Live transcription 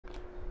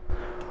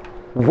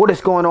What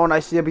is going on,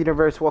 ICW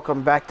Universe?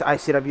 Welcome back to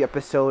ICW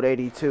episode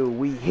 82.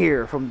 We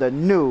hear from the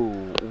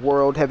new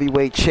World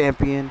Heavyweight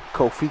Champion,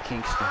 Kofi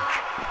Kingston.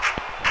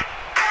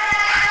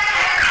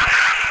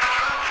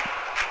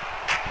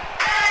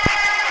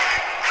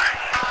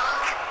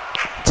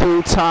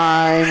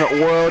 Two-time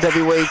World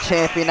Heavyweight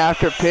Champion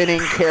after pinning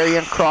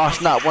Karrion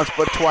Kross not once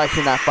but twice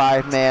in that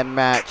five-man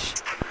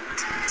match.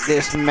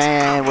 This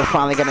man, we're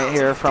finally going to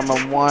hear from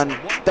him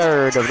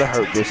 1/3 of the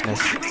Hurt Business.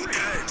 We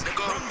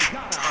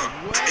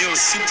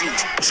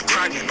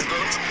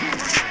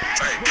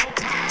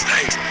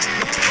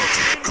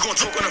gon'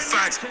 talk on the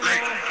facts,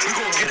 like, we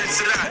gon' get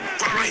into that.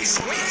 Right, he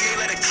saw me, he ain't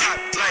let it clap.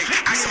 Like,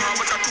 ask him how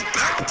much I do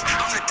back.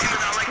 I'm the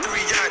demon, I like to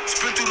react.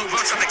 Spin through the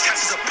rocks, trying to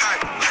catch us a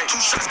pack. Like, 2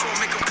 shots gon'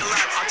 make him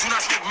collapse. I do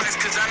not smoke mess,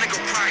 cause that nigga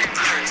crack.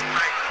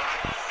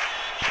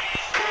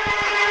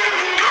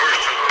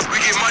 We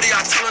get muddy, I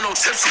tell her no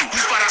tipsy. We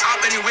spot an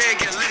op anywhere and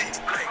get litty.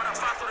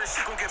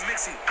 Shit gon' get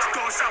mixy.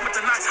 Go shot with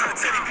the knots, how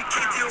teddy. We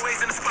keep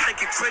DOAs in the spot,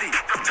 it get pretty.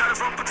 I'm trying to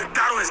run, put the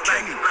dot on his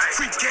gangy.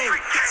 Freak game,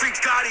 freak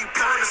Gotti,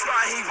 blow in the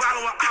spot, he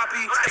rattle with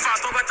Oppie. If I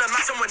throw back the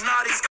knots, I'm with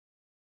naughty.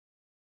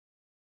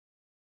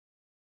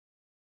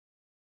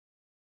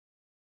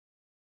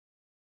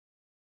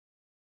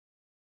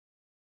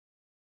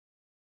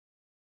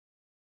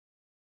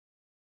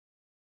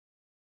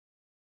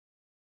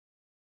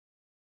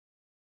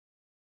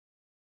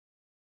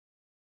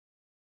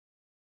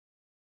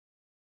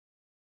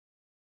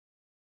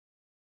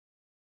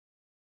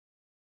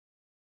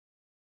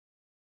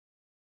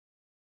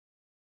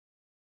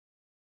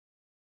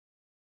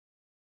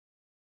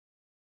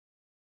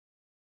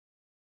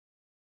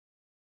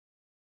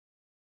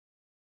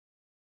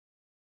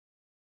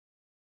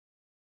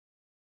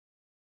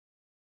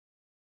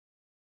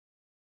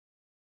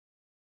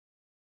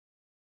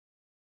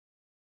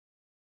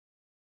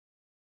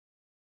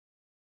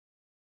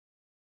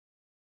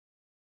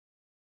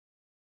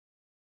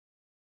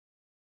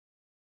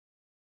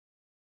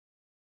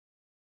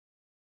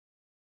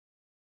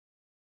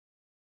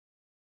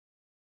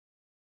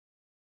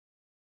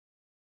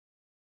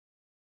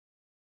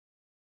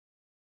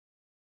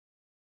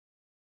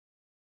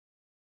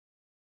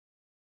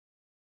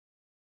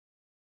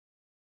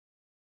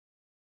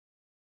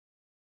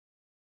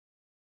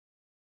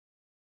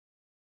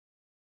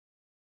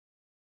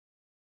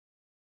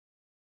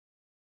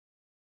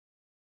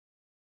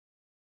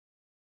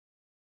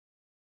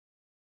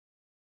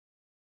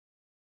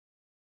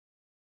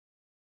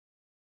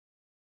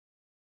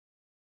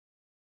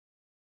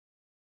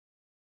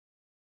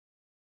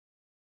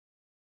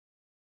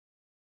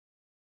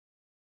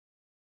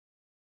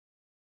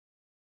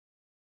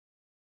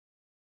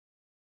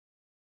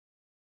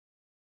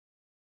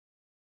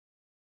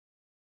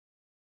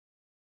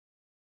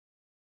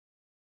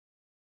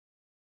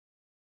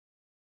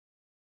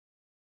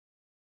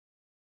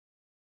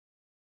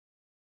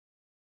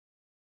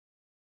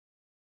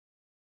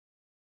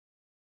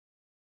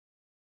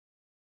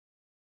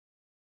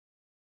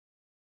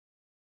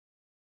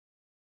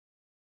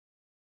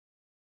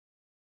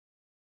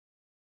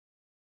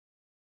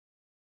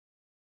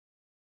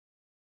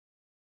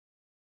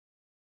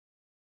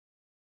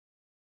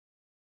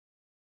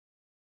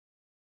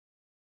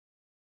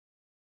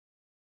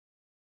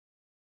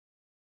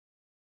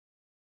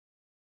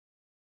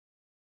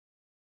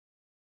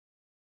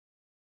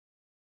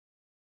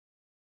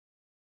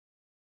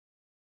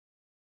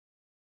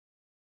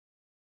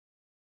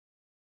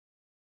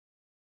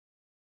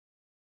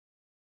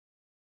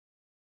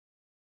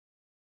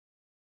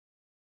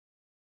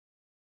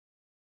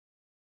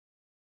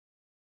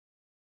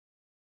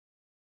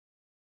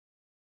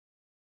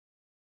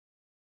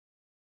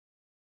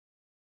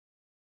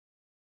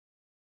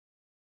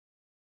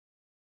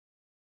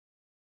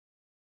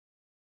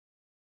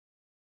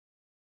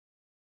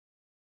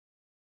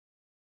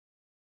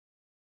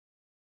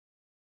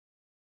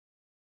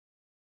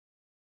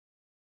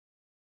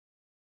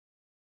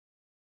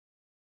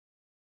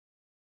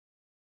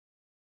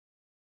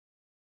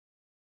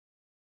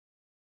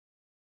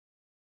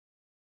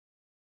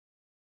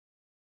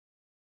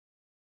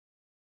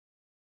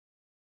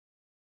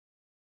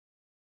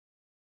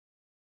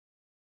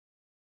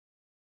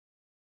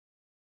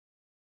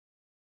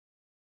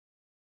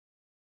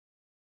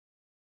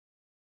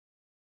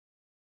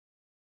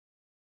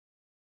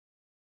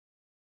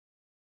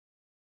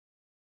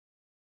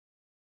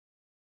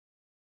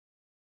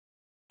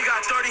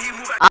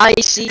 I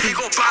see.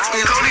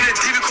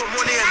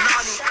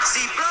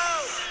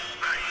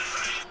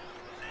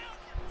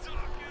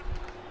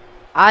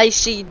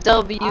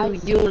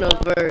 ICW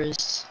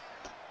Universe.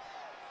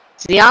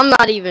 See, I'm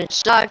not even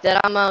shocked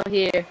that I'm out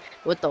here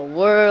with the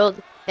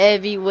World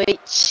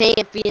Heavyweight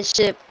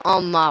Championship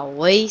on my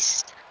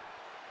waist.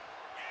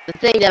 The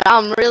thing that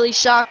I'm really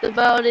shocked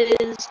about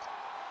is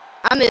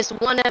I missed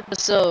one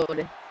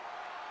episode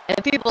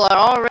and people are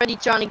already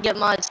trying to get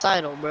my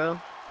title, bro.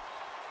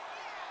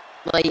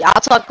 But I'll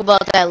talk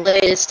about that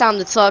later. It's time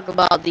to talk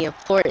about the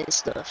important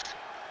stuff.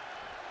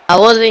 I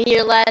wasn't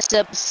here last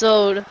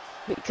episode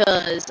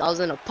because I was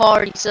in a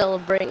party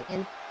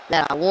celebrating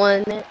that I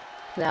won it.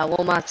 that I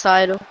won my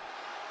title.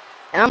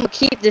 And I'm gonna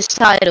keep this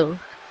title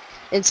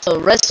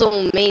until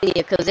WrestleMania,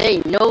 because there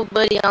ain't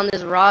nobody on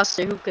this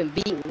roster who can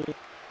beat me.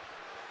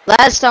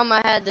 Last time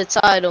I had the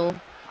title,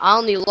 I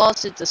only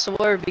lost it to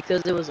Swerve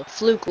because it was a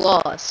fluke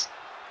loss.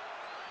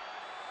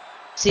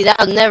 See,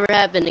 that'll never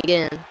happen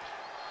again.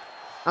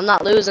 I'm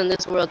not losing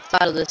this world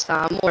title this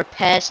time. I'm more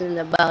passionate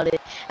about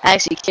it. I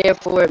actually care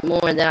for it more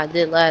than I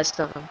did last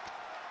time.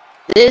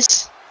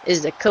 This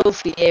is the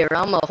Kofi era.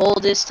 I'm gonna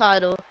hold this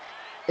title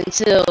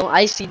until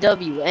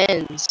ICW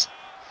ends.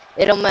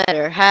 It don't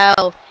matter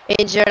how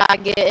injured I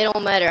get. It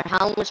don't matter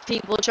how much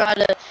people try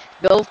to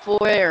go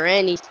for it or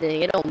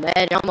anything. It don't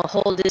matter. I'm gonna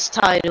hold this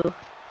title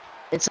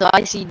until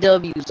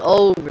ICW's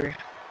over.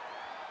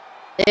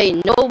 There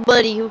ain't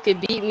nobody who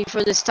can beat me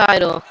for this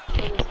title.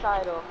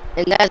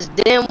 And that's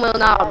damn well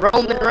not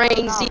Roman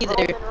Reigns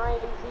either.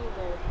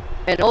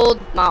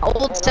 My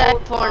old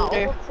tag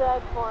partner.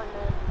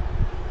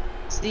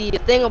 See, the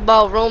thing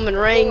about Roman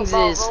Reigns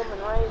is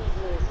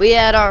we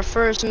had our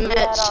first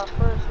match,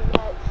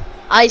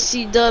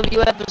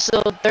 ICW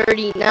episode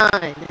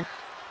 39.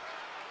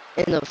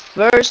 And the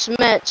first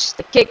match,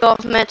 the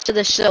kickoff match of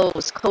the show,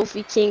 was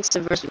Kofi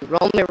Kingston versus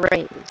Roman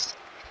Reigns.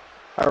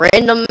 A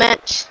random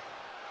match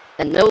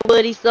that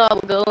nobody thought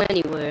would go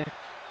anywhere.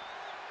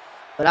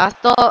 But I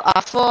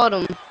fought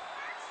him,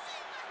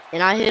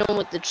 and I hit him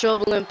with the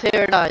Trouble in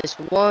Paradise.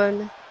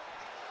 1,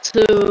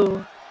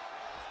 2,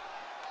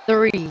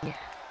 3.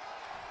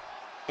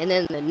 And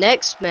then the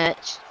next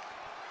match,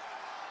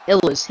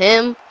 it was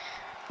him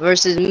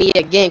versus me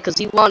again, because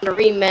he wanted a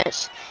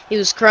rematch. He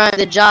was crying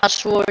to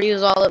Josh Ford. He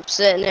was all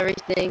upset and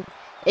everything.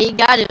 And he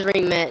got his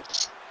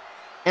rematch.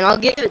 And I'll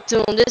give it to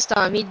him this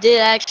time. He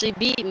did actually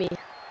beat me.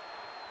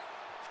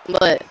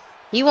 But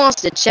he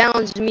wants to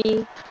challenge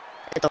me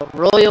at the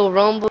Royal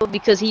Rumble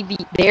because he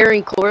beat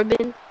Baron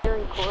Corbin.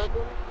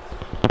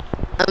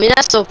 I mean,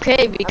 that's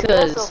okay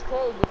because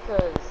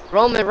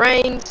Roman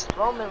Reigns,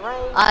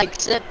 I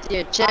accept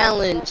your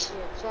challenge.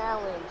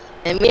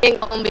 And we ain't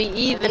gonna be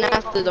even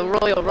after the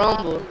Royal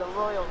Rumble.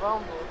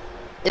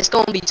 It's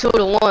gonna be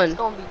 2-1.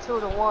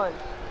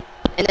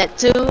 And that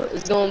 2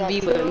 is gonna be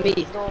with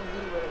me.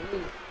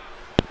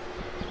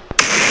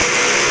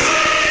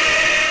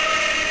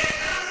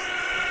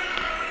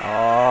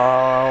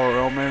 Oh,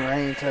 Roman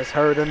Reigns has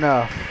heard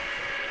enough.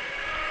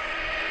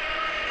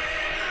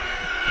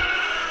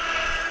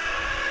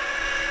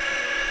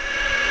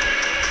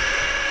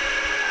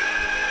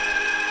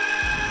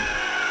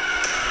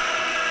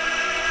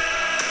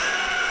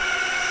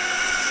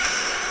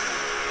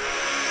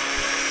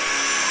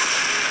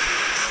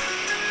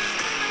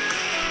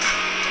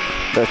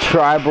 The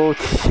tribal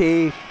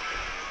chief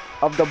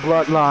of the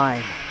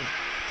bloodline,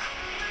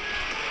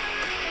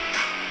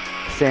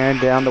 staring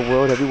down the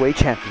world heavyweight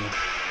champion.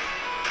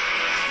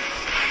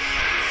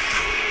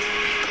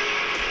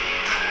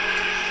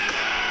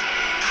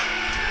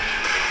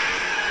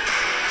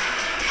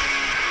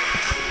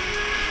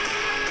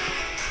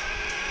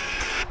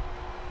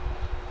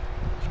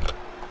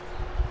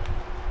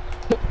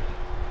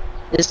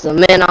 It's the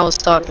man I was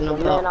talking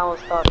about.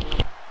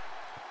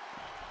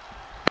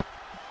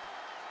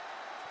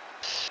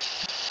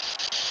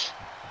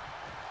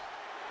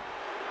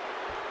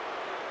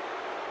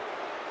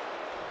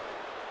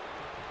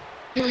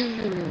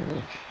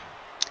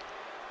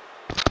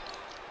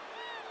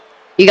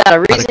 You got a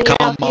reason to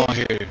come on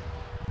here.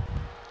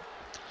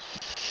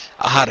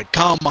 I had to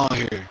come on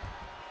here.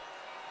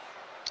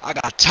 I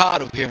got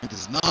tired of hearing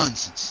this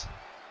nonsense.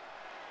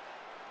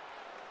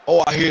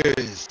 All I hear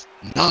is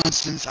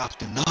nonsense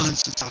after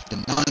nonsense after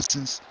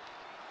nonsense.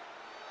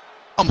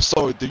 I'm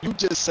sorry, did you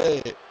just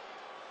say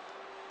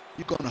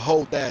you're gonna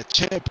hold that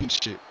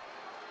championship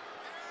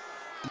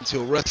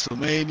until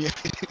WrestleMania?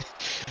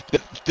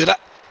 did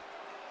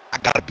I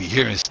gotta be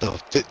hearing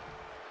stuff. Did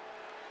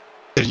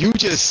you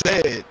just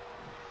said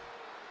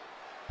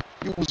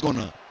you was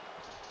gonna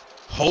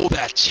hold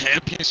that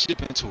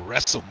championship until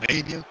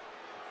WrestleMania?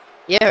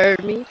 You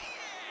heard me.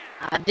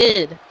 I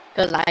did,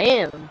 cause I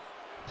am.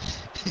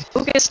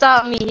 Who can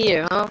stop me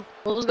here, huh?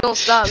 Who's gonna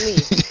stop me?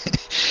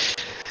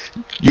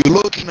 You're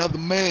looking at the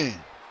man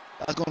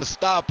that's gonna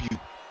stop you,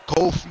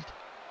 Kofi.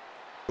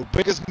 The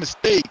biggest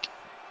mistake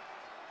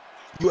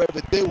you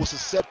ever did was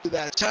accept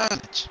that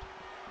challenge.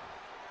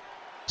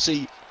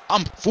 See,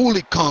 I'm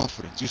fully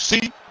confident. You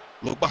see?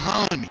 Look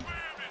behind me.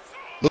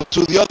 Look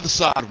to the other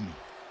side of me.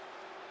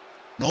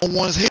 No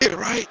one's here,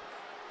 right?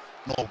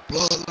 No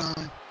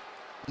bloodline.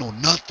 No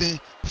nothing.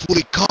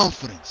 Fully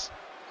confidence.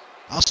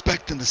 I'm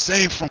expecting the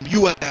same from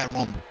you at that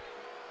Rumble.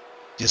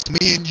 Just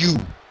me and you.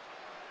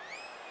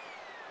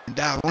 In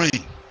that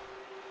ring.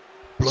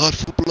 Blood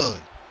for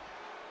blood.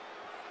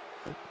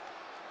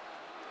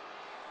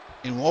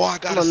 And all I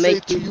gotta say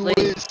to you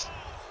is,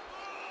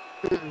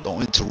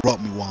 don't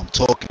interrupt me while I'm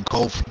talking,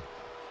 Kofi.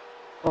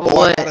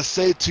 All I gotta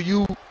say to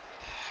you,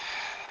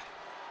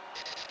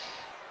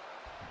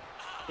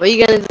 what are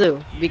you gonna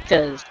do?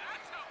 Because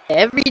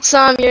every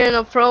time you're in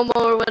a promo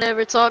or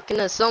whatever talking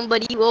to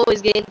somebody, you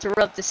always get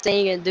interrupted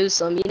saying you're gonna do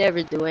something. You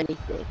never do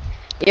anything.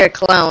 You're a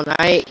clown,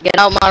 alright? Get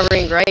out my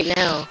ring right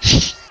now.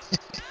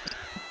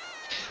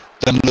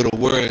 Them little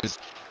words.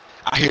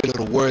 I hear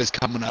little words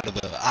coming out of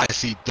the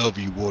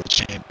ICW World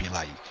Champion.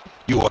 Like,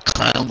 you a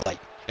clown. Like,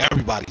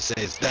 everybody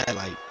says that.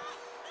 Like,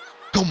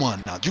 come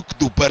on now. You could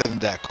do better than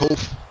that,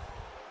 Kofi.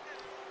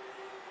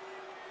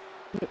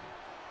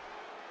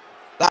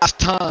 Last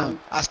time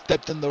I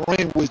stepped in the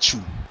ring with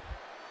you,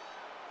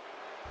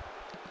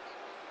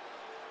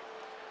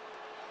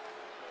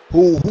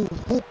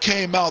 who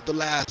came out the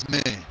last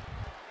man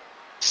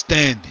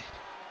standing?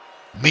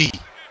 Me.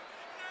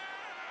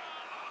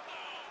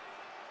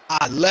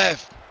 I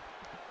left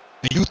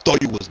and you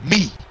thought you was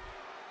me.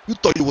 You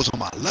thought you was on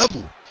my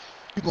level.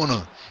 You're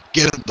gonna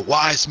get in the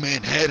wise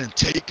man head and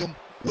take him.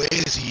 Where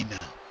is he now?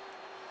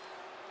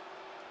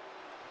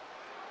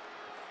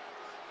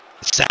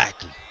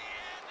 Exactly.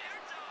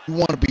 You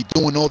want to be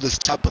doing all this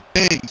type of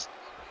things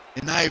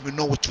and not even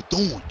know what you're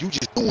doing. You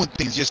just doing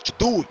things just to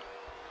do it.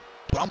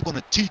 But I'm going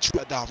to teach you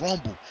at that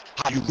Rumble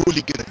how you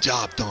really get a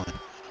job done.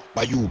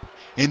 While you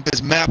in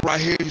this map right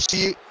here, you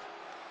see it?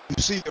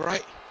 You see it,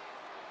 right?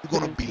 You're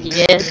going to be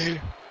laying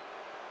there.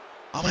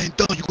 I ain't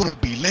done. You're going to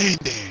be laying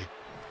there.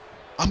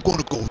 I'm going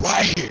to go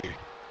right here.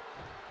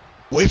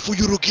 Wait for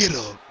you to get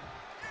up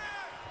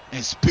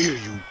and spear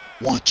you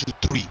 1, 2,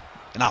 3.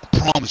 And I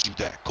promise you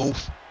that,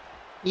 Kofi.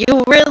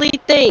 You really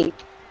think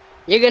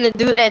you're gonna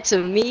do that to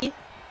me?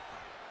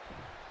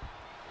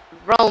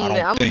 Roman,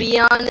 I'm gonna be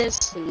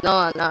honest.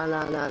 No.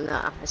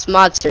 It's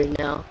my turn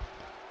now.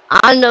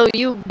 I know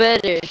you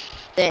better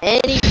than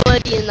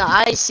anybody in the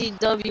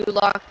ICW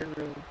locker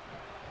room.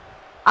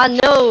 I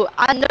know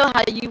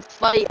how you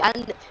fight.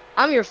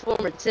 I'm your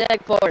former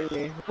tag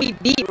partner. We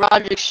beat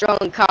Roderick Strong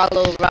and Kyle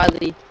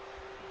O'Reilly.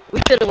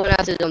 We could have went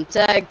after them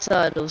tag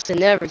titles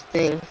and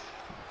everything.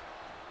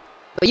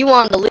 But you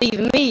wanted to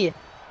leave me.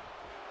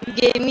 You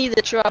gave me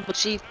the Tribal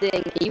Chief thing,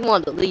 and you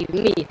wanted to leave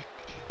me.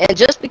 And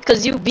just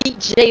because you beat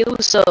Jey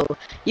Uso,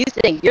 you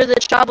think you're the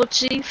Tribal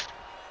Chief?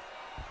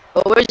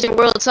 But where's your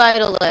world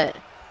title at?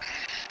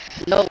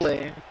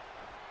 Nowhere.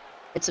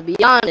 And to be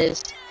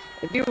honest,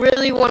 if you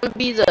really want to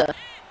be the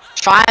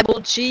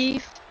Tribal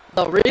Chief,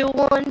 the real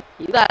one,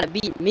 you gotta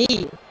beat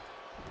me.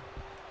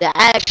 The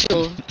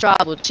actual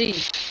Tribal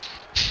Chief.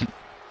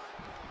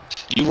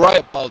 You're right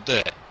about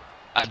that.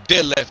 I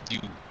did left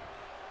you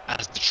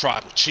as the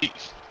Tribal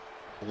Chief.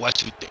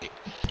 What you did?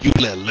 You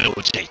let Lil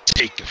J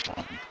take it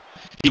from you.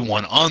 He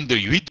went under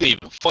you. He didn't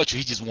even fight you.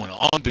 He just went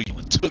under you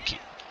and took it.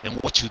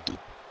 And what you do?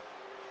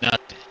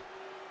 Nothing.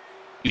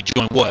 You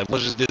join what?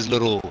 What is this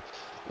little?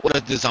 What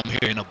is this I'm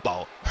hearing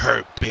about?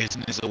 Hurt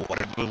Business or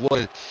whatever?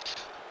 What?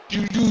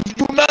 You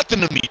nothing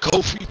to me,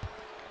 Kofi.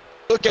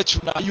 Look at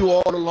you now. You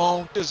all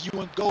alone. Just you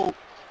and Gold.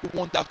 You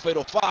won that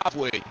fatal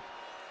 5-way.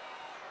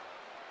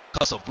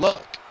 Because of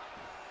luck.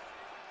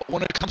 But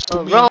when it comes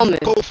to me and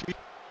Kofi,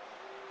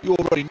 you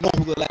already know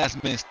who the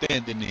last man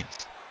standing is.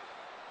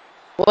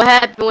 What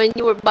happened when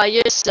you were by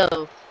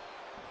yourself?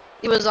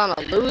 You was on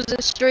a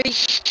losing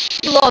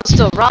streak. You lost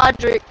to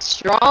Roderick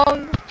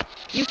Strong.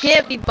 You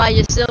can't be by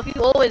yourself. You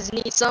always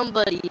need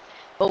somebody.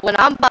 But when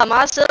I'm by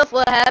myself,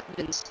 what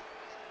happens?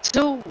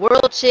 2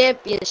 world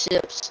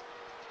championships.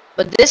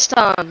 But this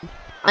time,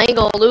 I ain't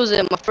gonna lose it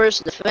in my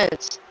first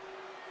defense.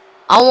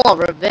 I want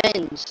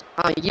revenge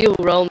on you,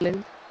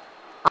 Roman.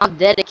 I'm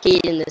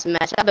dedicating this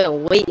match. I've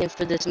been waiting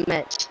for this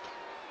match.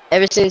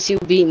 Ever since you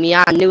beat me,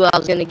 I knew I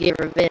was gonna get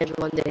revenge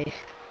one day.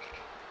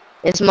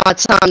 It's my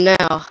time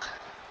now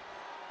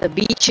to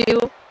beat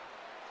you.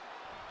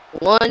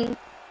 1,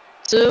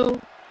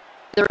 2,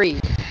 3.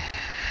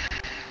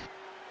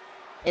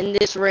 In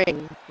this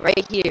ring,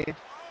 right here.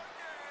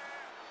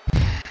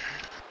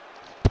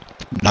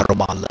 Not on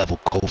my level,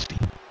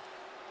 Kofi.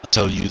 I'll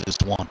tell you this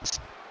once.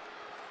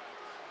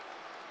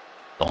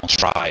 Don't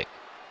try it.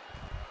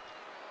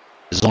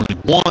 There's only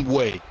one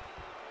way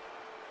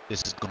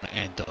this is gonna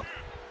end up.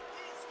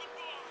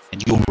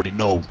 And you already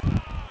know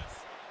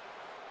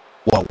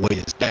what way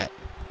is that.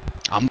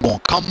 I'm gonna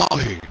come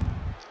out here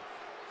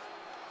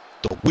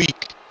the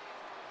week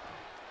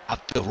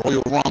after the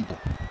Royal Rumble.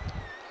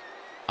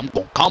 I'm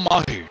gonna come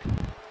out here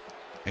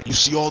and you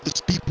see all these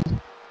people,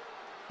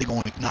 they're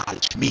gonna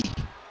acknowledge me.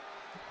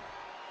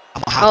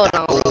 I'm gonna have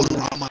that gold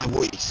around my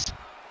waist.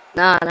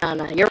 Nah.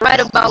 You're right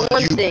about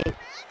one thing.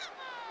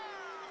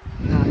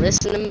 Nah,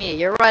 listen to me.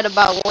 You're right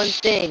about one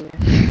thing.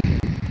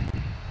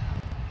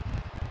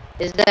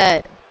 Is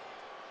that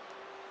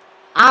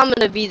I'm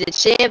gonna be the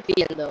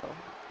champion though.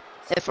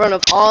 In front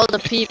of all the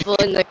people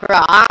in the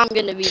crowd. I'm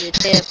gonna be the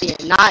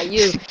champion, not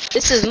you.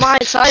 This is my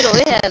title.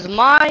 It has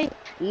my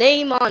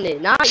name on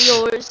it, not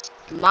yours.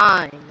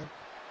 Mine.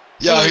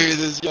 Y'all hear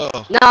this,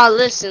 y'all? Nah,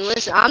 listen.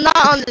 I'm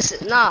not on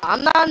this. Nah,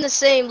 I'm not on the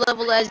same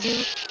level as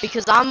you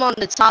because I'm on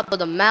the top of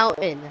the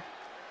mountain.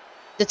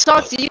 To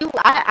talk to you,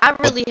 I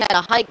really had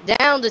to hike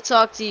down to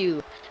talk to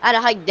you. I had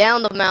to hike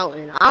down the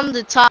mountain. I'm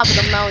the top of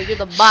the mountain. You're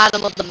the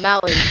bottom of the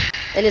mountain,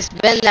 and it's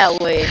been that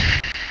way.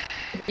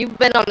 You've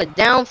been on a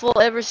downfall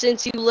ever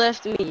since you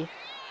left me,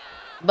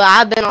 but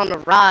I've been on the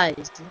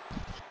rise.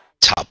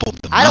 Top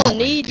of the I mountain. don't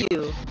need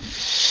you.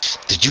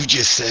 Did you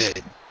just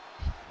said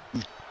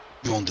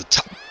you on the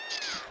top?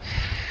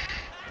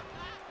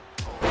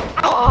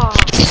 Oh,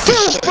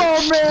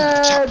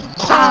 Superman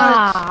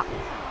punch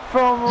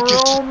from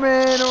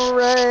Roman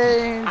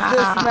Reigns.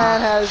 This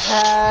man has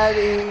had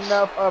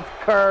enough of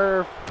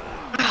curve.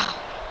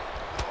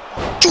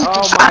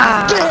 Oh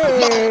my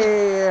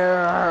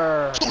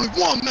spear! It's only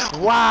one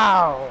mountain.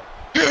 Wow.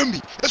 Hear me?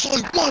 There's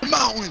only one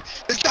mountain.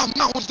 And that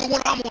mountain's the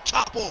one I'm on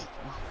top of.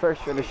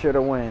 First finisher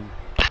to win.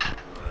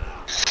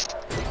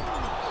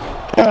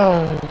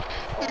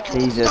 Nigga,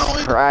 Jesus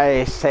mountain.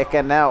 Christ,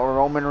 taking out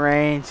Roman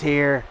Reigns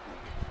here.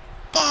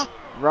 Huh?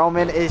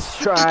 Roman is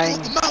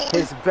trying the mountain.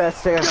 his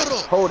best to Get up.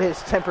 hold his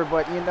temper,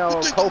 but you know,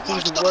 You think I'm Kofi's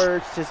washed up?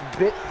 words just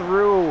bit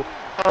through, You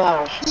think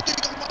I'm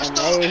and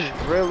washed they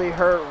up? really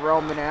hurt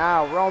Roman. And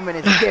now Roman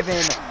is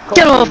giving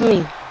get off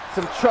Kofi me.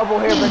 some trouble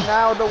here, but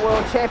now the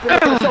world champion is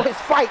going to show his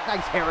fight.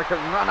 Nice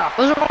Hurricane Runner.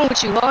 What's wrong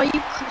with you, huh? You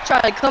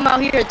try to come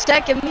out here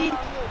attacking me?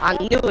 I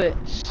knew it.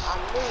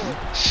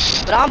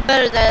 But I'm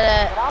better at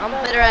that. I'm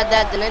better at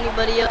that than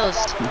anybody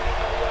else.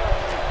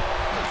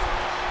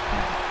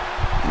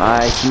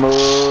 Nice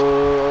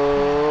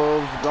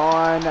moves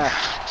going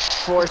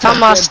for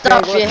Time I something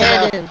stop big. your Look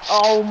at head that.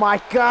 Oh my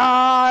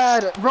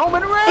God,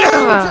 Roman Reigns!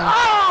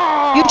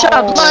 Oh, You try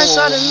to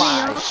blindside me, my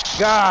huh?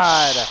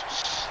 God!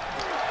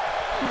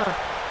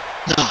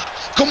 Nah,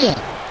 come on.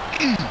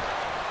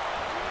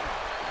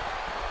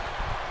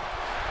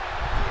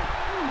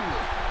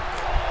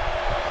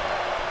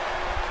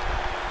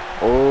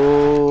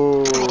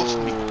 Oh,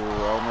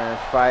 Roman's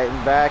fighting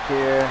back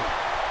here.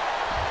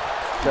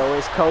 So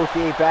is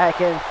Kofi back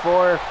and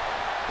forth.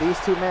 These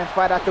two men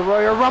fight at the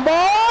Royal Rumble.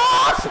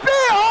 Oh, spear!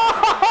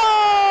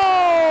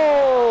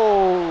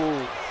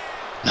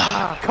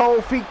 Oh!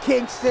 Kofi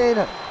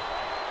Kingston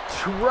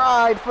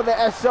tried for the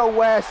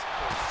SOS.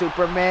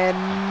 Superman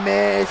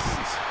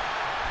missed.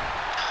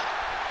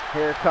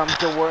 Here comes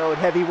the World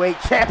Heavyweight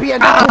Champion.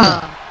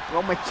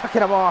 Roman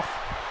chucking him off.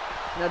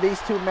 Now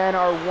these two men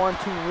are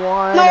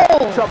 1-1. No!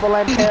 Trouble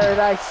in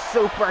Paradise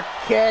super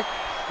kick.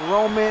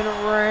 Roman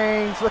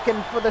Reigns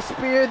looking for the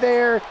spear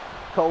there.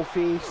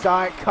 Kofi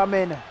saw it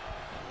coming.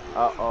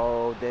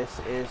 Uh-oh, this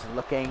is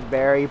looking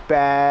very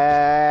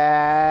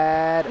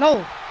bad.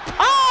 No,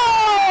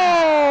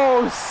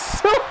 Oh!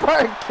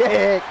 Super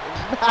kick!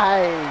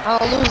 Nice!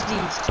 I'll lose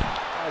these.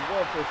 I'll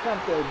go for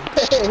something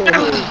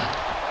big.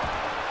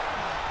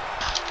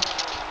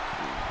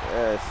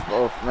 Yes,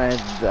 both men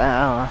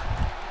down.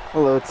 A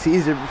little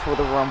teaser before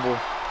the Rumble.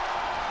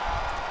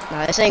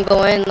 Nah, this ain't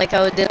going like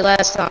how it did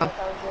last time.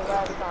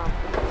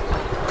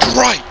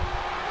 Right.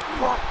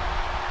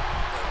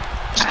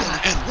 It's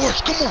gonna end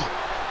worse. Come on.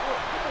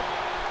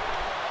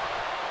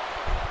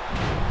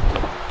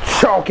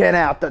 Choking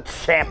out the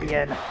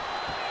champion.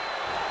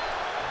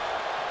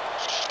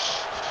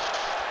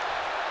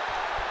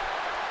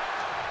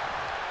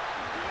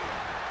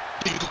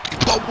 You gonna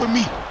keep up with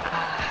me?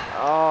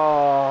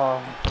 Oh,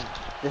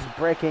 just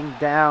breaking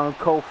down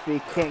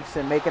Kofi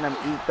Kingston, making him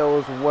eat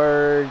those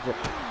words.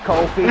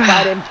 Kofi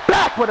fighting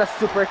back with a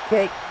super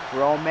kick.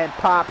 Roman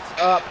pops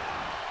up.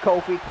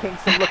 Kofi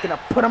Kingston looking to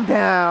put him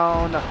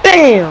down.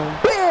 Bam!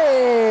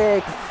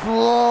 Big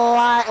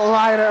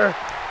flatliner.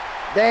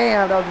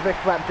 Damn, that was a big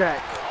flapjack.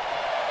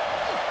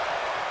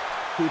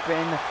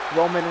 Keeping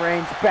Roman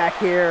Reigns back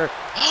here.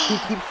 He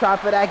keeps trying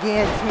for that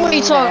guillotine. What are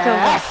you talking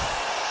about?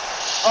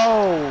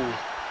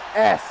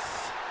 S.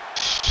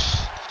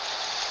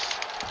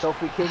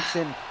 Kofi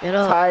Kingston Get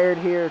up. tired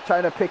here,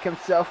 trying to pick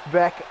himself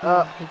back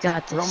up. You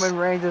got this. Roman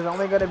Reigns is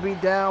only going to be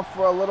down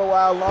for a little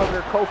while longer.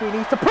 Kofi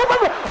needs to prove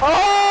it.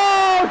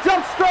 Oh,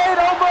 jump straight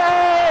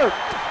over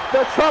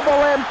the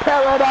Trouble in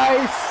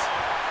Paradise.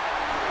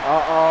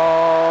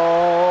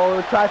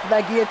 Uh-oh, tries for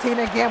that guillotine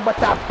again, but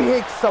that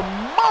big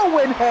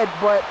Samoan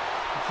headbutt,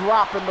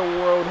 dropping the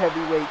World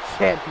Heavyweight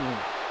Champion.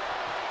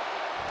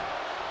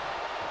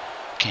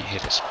 Can't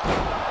hit us.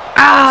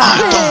 Ah!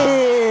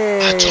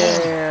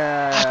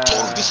 I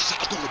told him this is how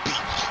it's gonna be. I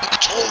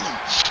told him.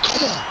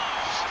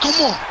 Come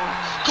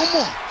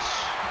on.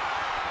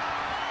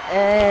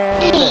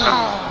 And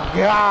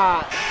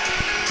got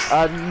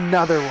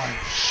another one. I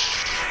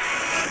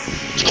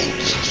told him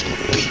this is how it's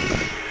gonna be.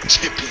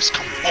 Champion's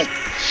coming home.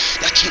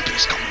 That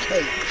champion's coming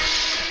home.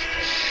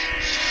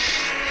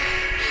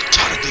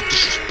 Tired of the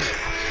disrespect.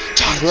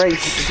 Tired of Great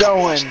people think I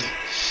showing. watched them.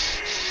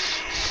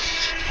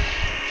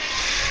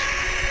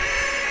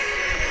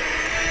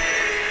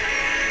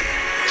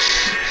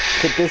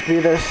 Could this be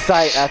their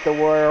sight at the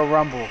Royal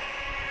Rumble?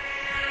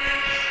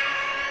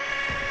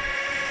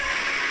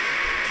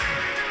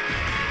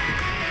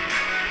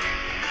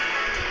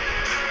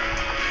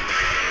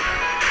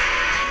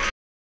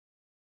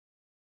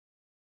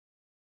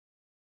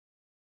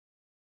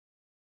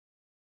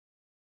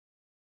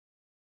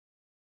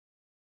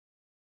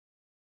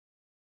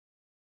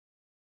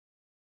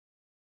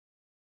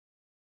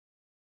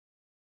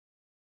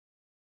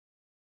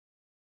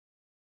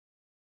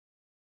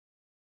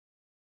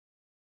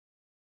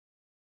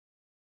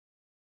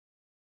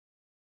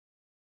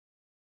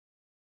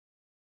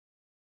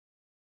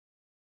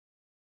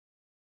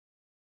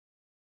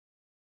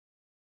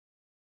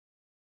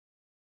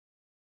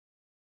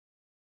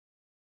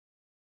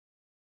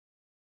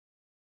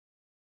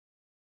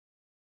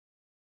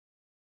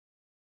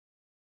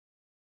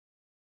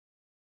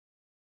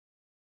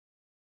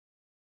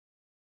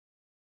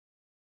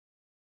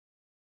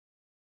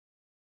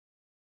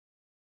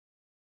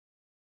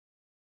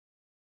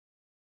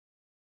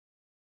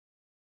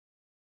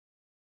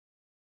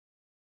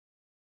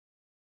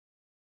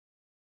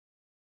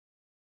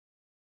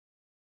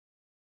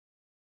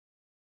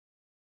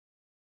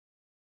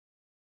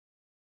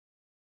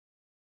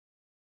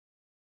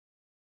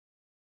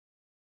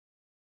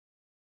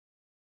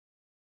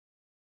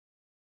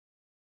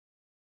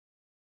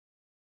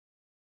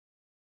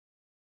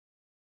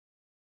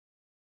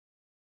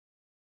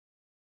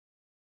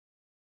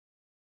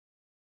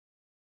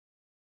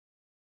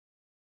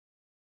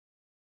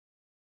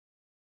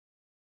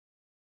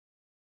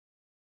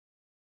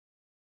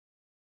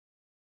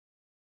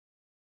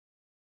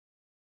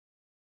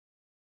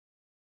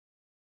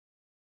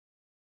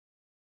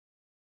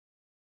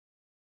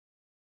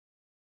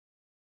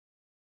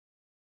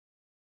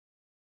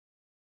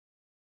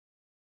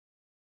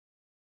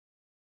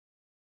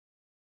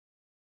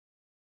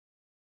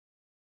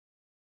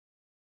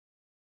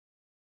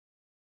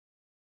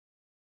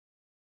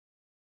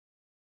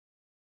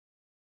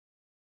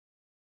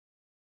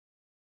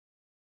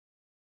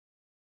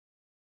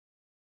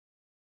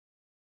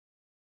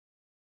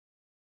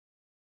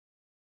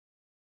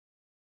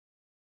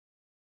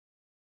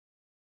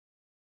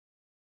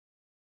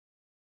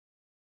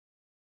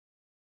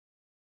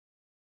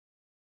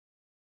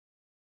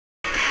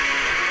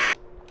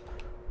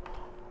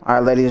 All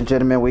right, ladies and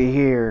gentlemen, we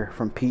hear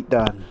from Pete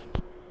Dunne.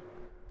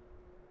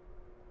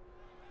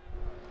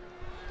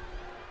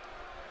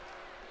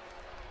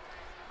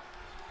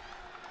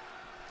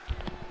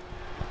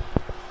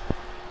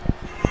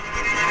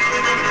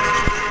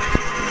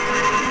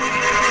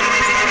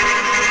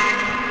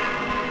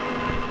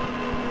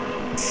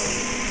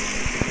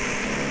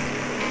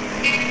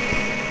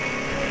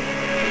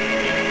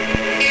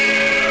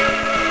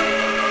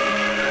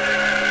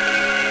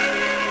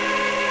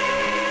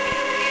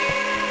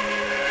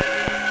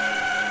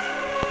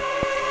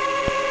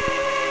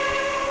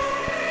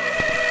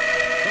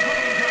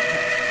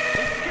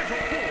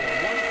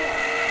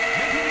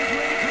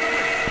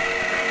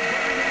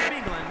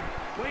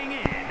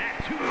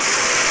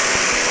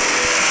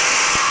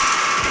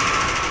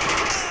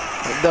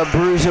 The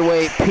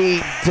Bruiserweight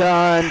Pete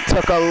Dunne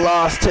took a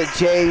loss to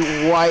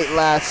Jay White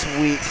last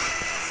week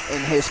in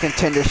his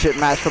contendership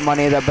match for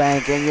Money in the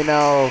Bank. And you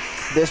know,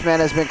 this man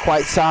has been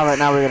quite silent.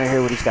 Now we're going to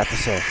hear what he's got to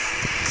say.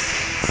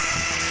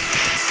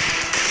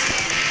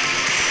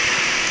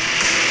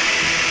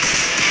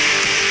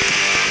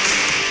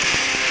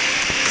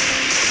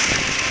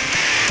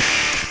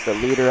 The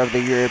leader of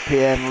the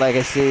European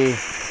Legacy,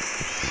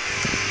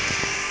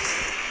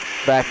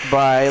 backed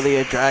by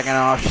Ilya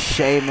Dragunov,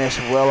 Sheamus,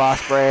 Will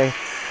Ospreay,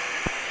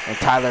 and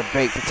Tyler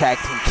Bate, the tag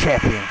team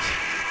champions.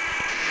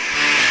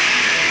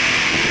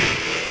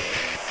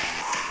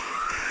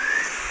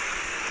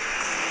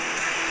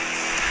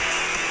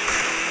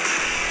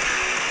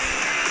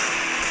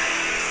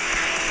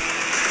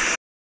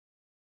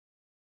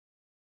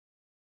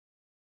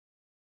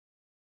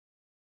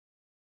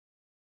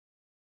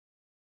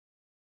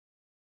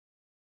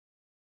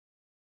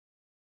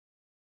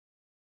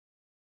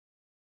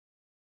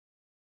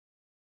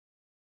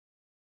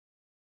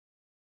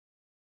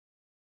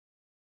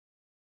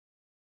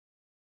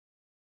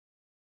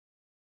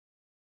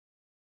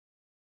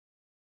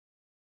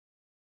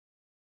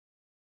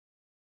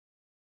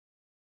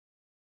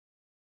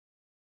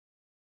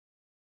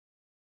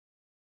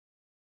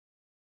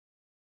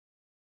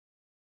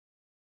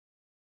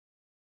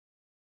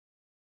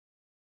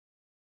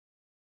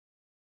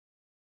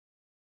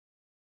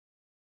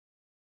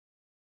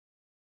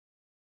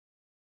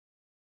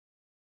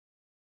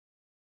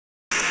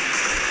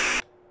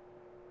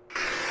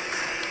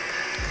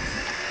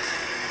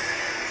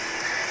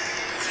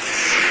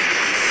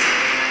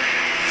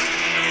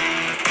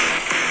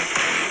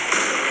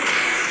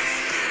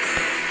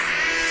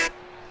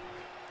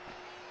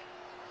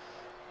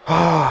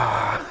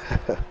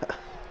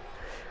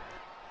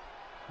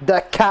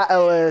 The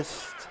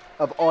catalyst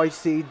of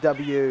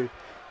ICW,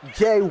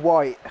 Jay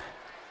White.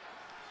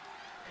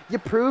 You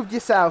proved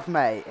yourself,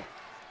 mate.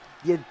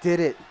 You did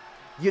it.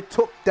 You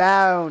took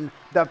down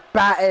the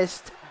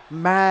baddest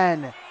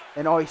man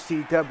in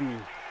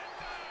ICW.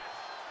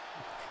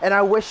 And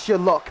I wish you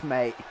luck,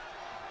 mate,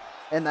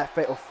 in that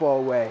fatal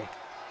 4-way.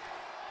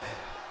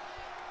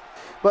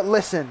 But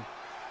listen,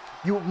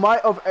 you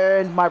might have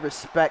earned my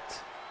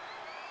respect,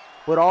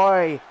 but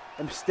I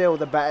am still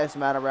the baddest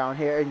man around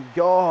here, and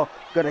you're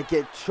gonna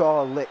get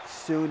your lick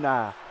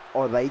sooner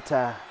or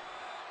later.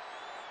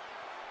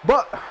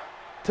 But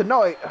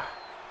tonight,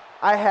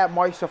 I had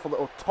myself a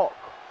little talk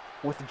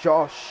with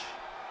Josh,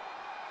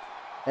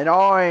 and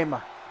I'm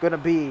gonna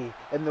be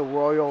in the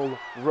Royal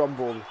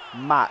Rumble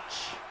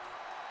match.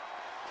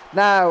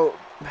 Now,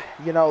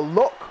 you know,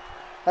 luck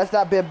has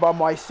not been by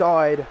my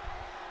side,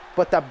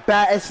 but the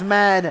baddest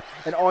man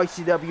in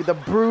ICW, the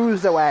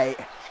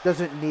Bruiserweight,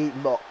 doesn't need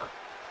luck.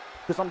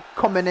 Because I'm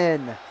coming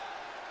in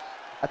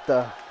at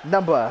the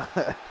number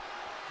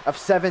of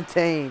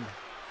 17.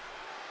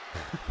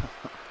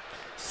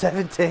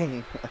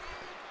 17.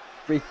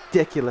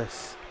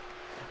 Ridiculous.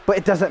 But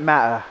it doesn't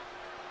matter.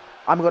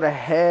 I'm going to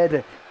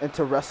head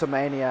into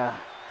WrestleMania,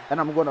 and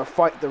I'm going to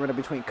fight the winner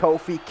between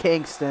Kofi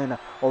Kingston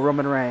or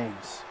Roman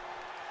Reigns.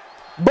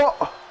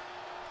 But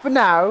for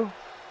now,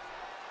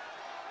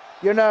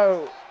 you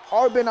know,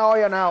 I've been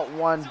eyeing out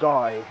one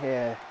guy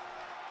here,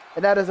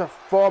 and that is a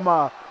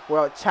former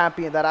world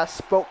champion that I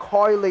spoke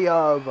highly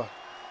of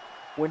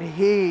when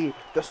he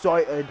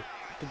decided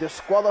to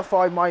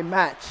disqualify my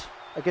match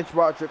against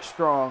Roderick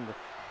Strong,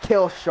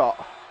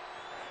 Killshot.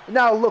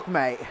 Now look,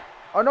 mate,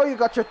 I know you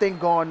got your thing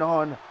going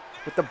on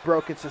with the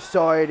Broken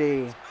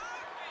Society,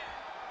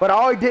 but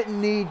I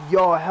didn't need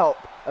your help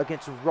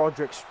against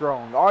Roderick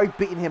Strong. I've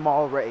beaten him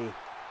already.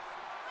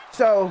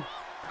 So,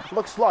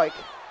 looks like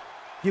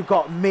you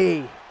got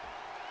me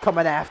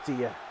coming after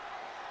you.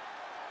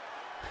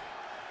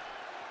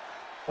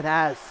 And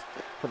as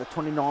for the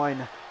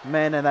 29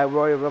 men in that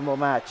Royal Rumble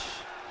match,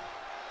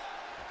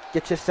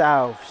 get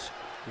yourselves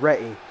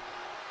ready,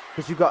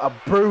 because you got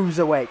a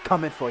Bruiserweight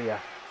coming for you.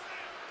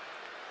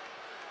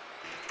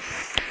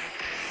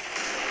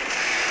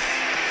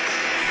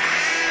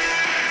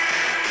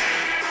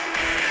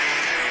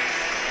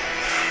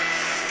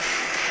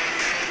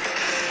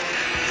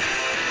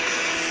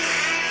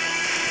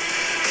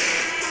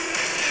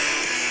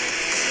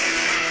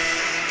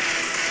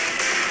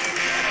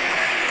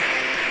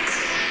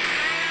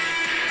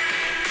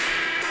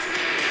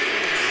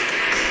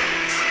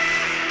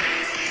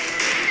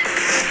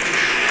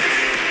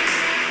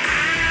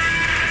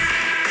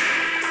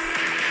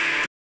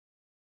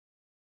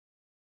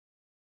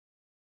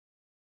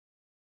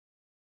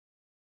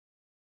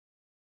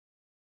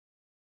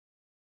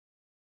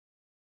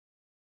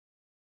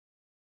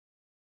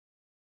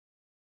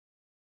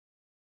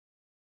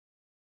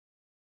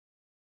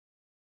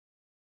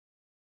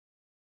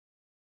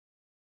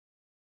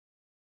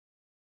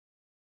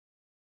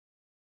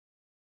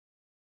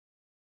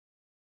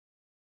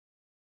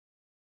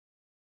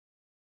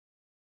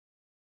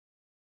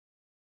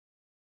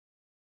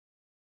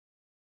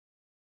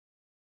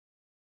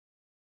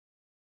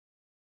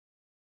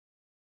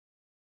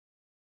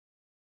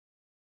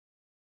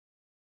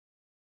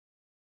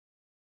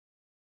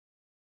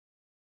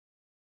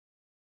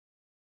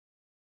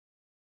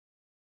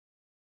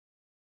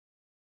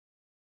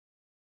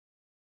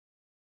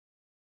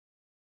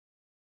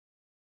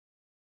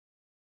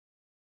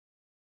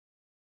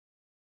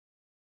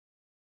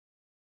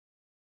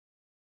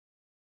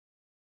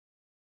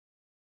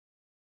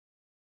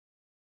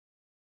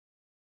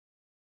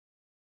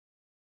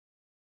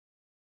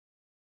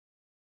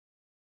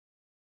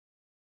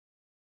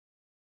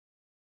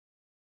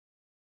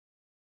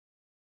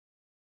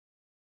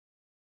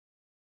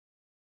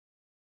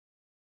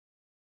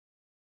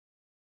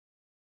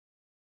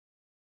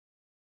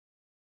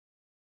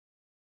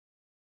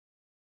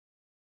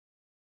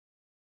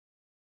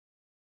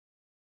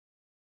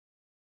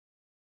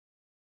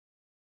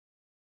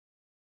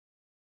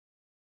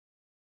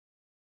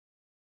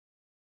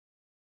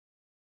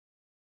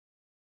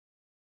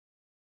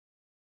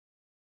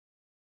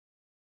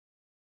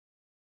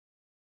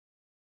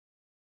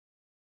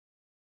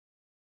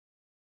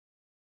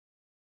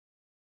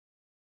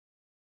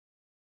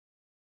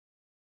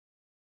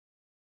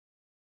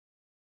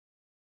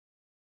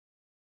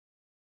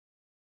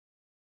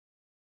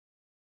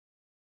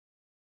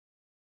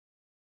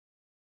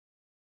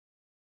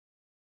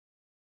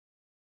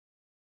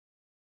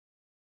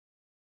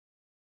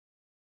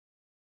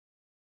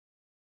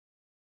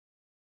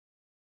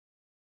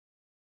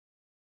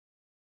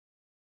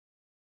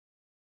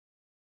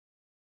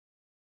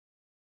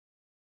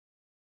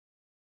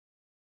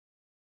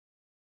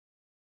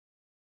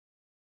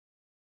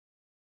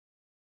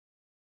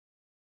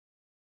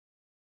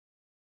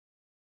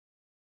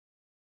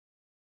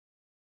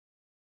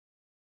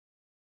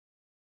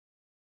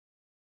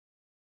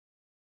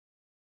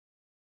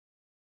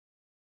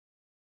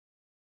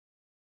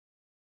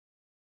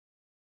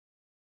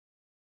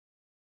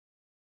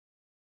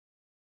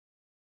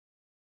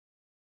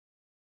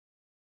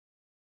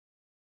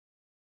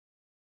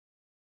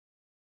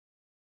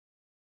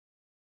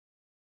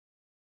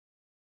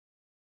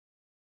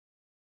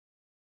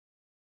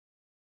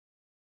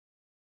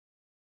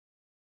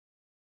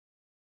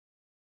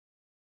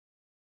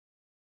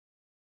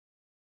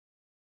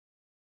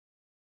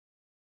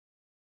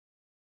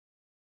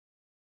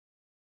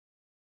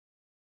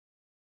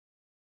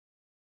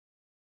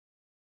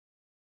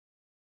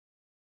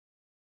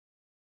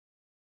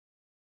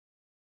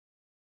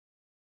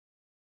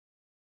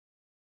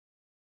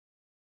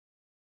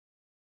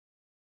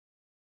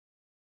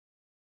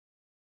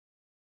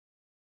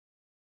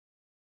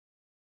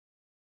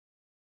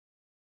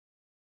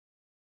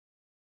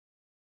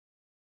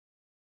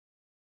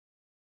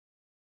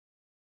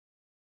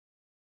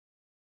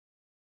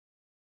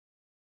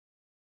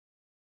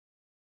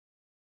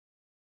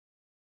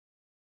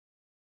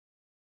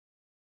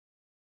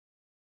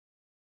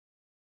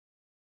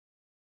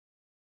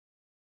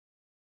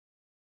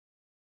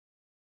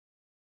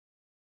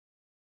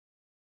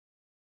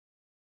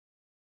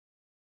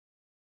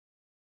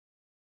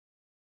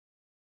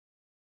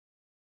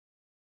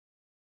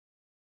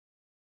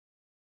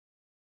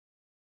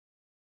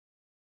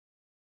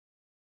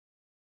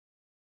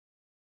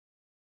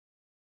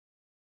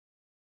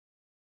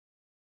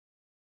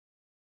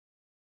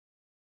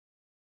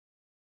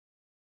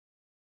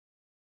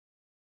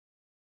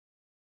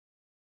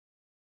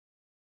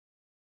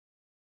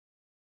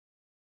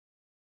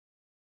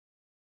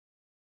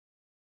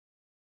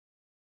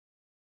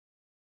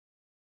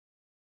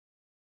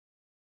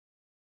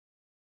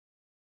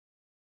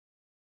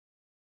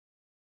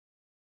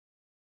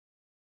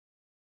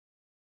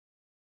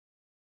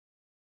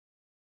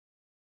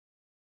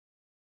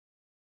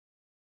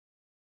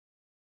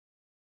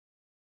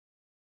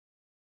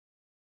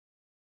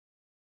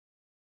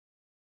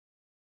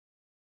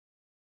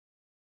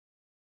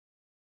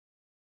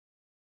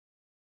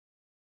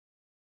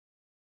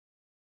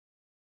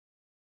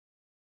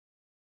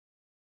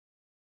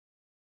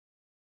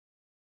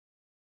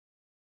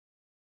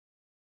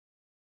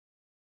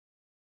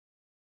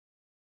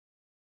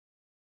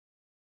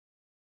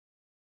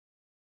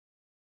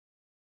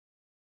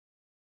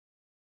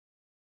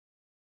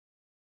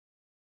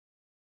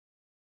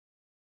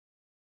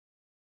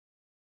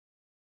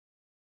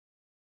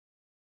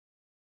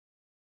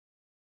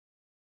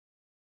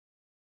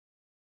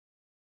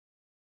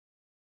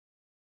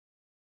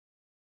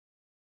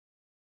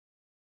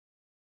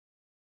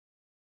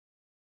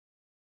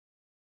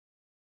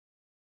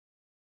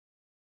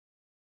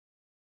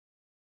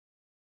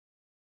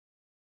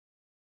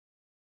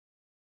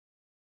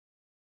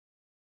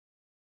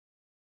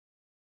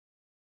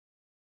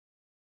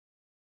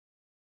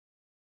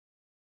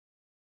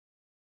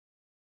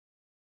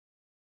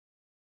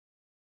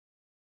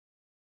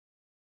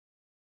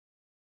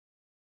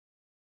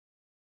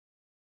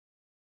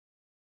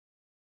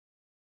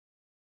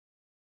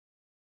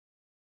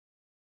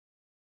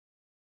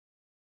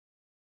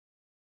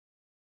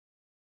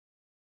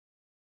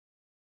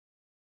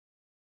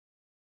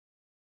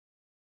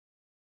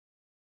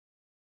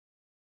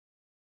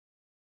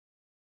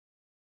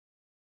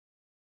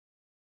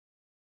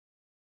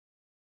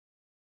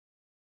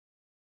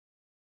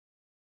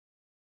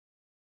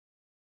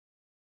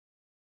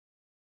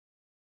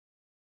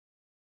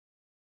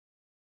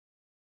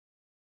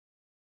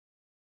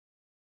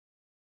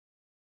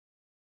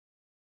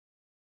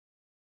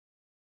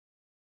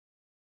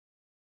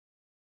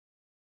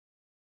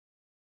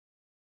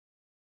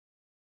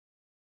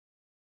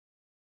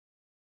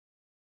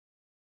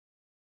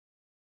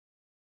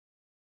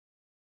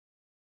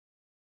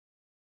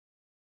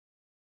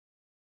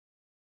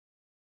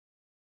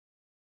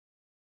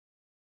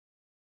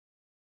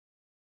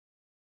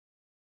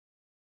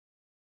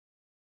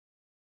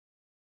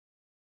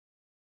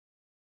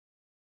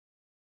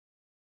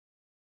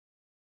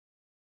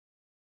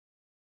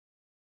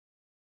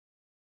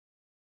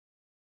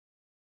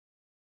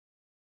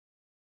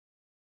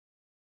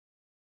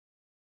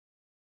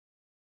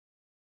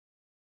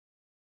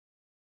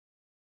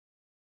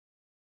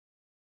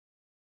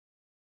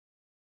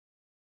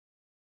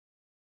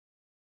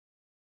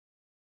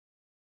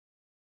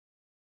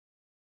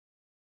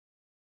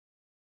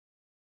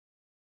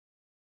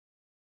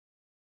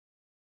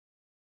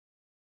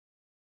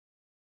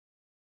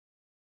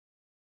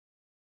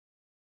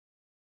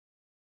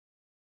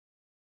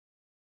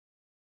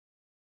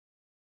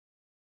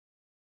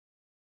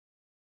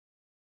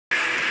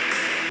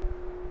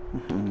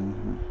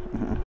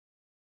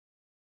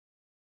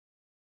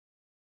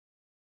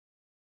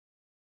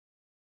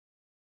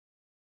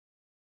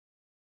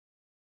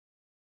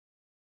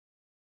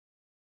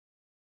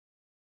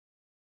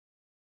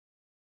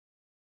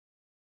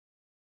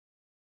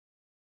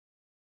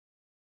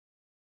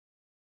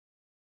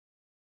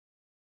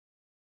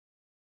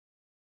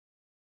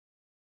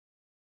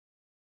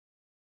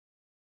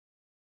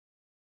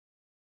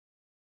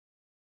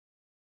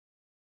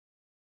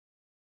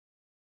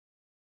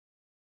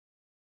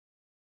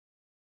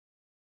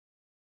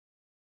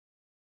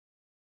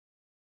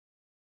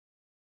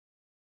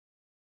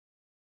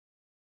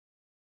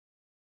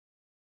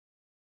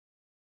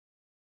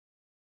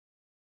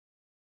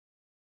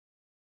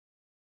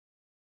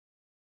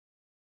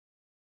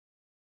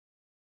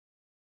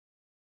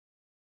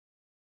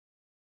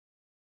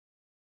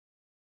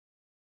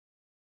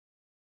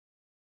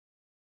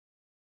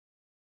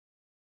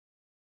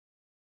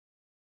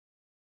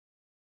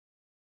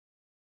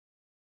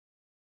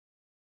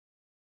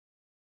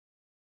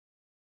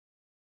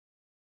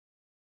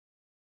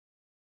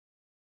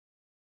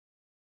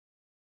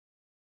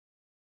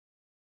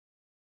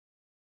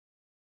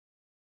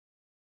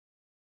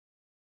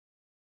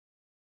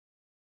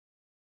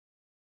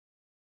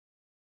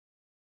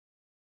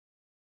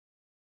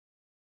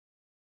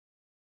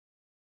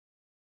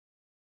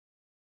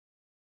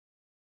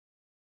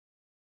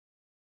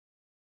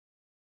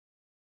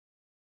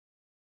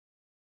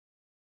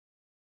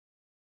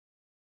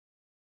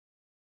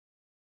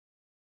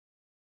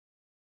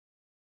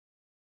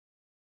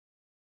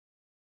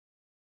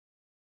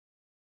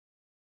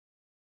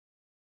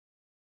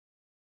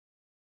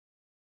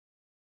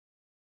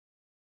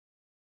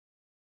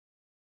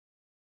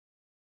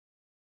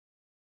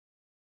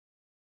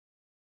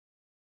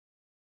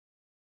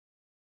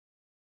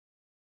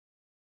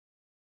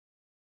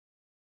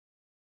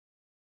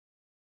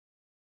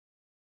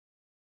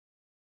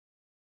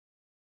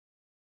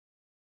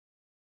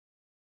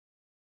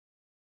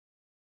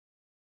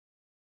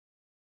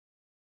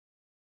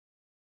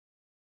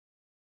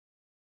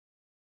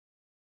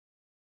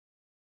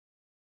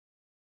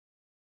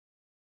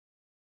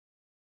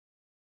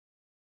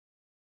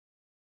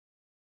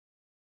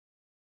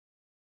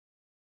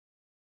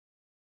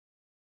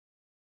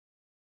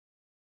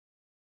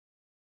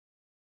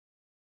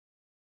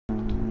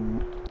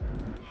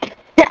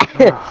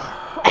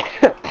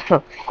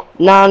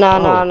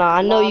 No.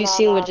 I know you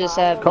seen what just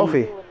happened.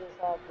 Kofi.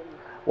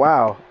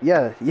 Wow.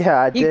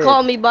 Yeah, I He did.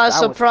 caught me by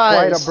That was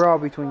quite a surprise. brawl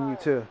between you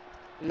two.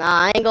 Nah,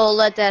 I ain't gonna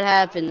let that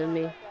happen to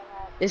me.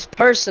 It's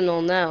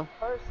personal now.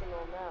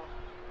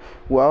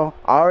 Well,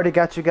 I already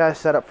got you guys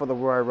set up for the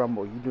Royal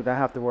Rumble. You do not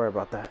have to worry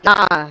about that.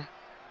 Nah.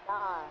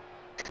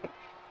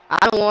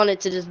 I don't want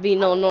it to just be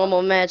no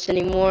normal match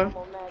anymore.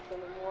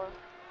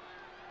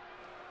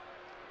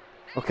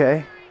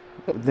 Okay.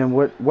 Then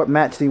what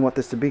match do you want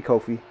this to be,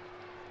 Kofi?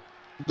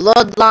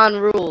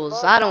 Bloodline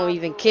rules. I don't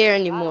even care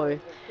anymore.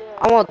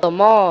 I want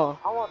them all.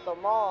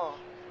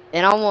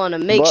 And I want to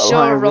make sure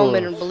Bloodline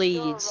Roman rules.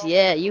 bleeds.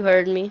 Yeah, you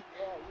heard me.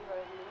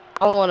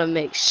 I want to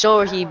make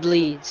sure he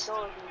bleeds.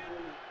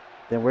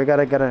 Then we're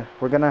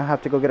gonna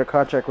have to go get a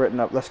contract written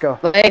up. Let's go.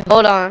 But hey,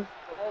 hold on.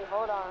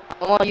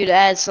 I want you to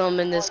add something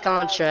in this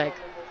contract.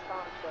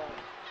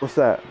 What's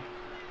that?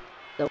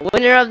 The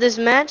winner of this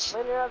match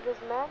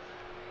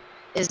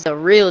is the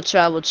real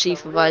tribal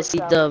chief of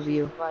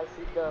ICW.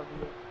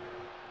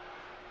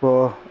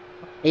 Well,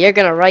 And you're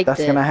gonna write that's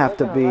that. gonna have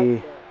to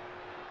be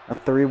a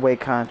three-way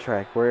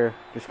contract. We're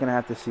just gonna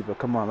have to see. But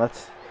come on,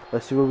 let's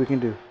see what we can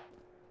do.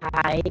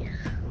 Alright.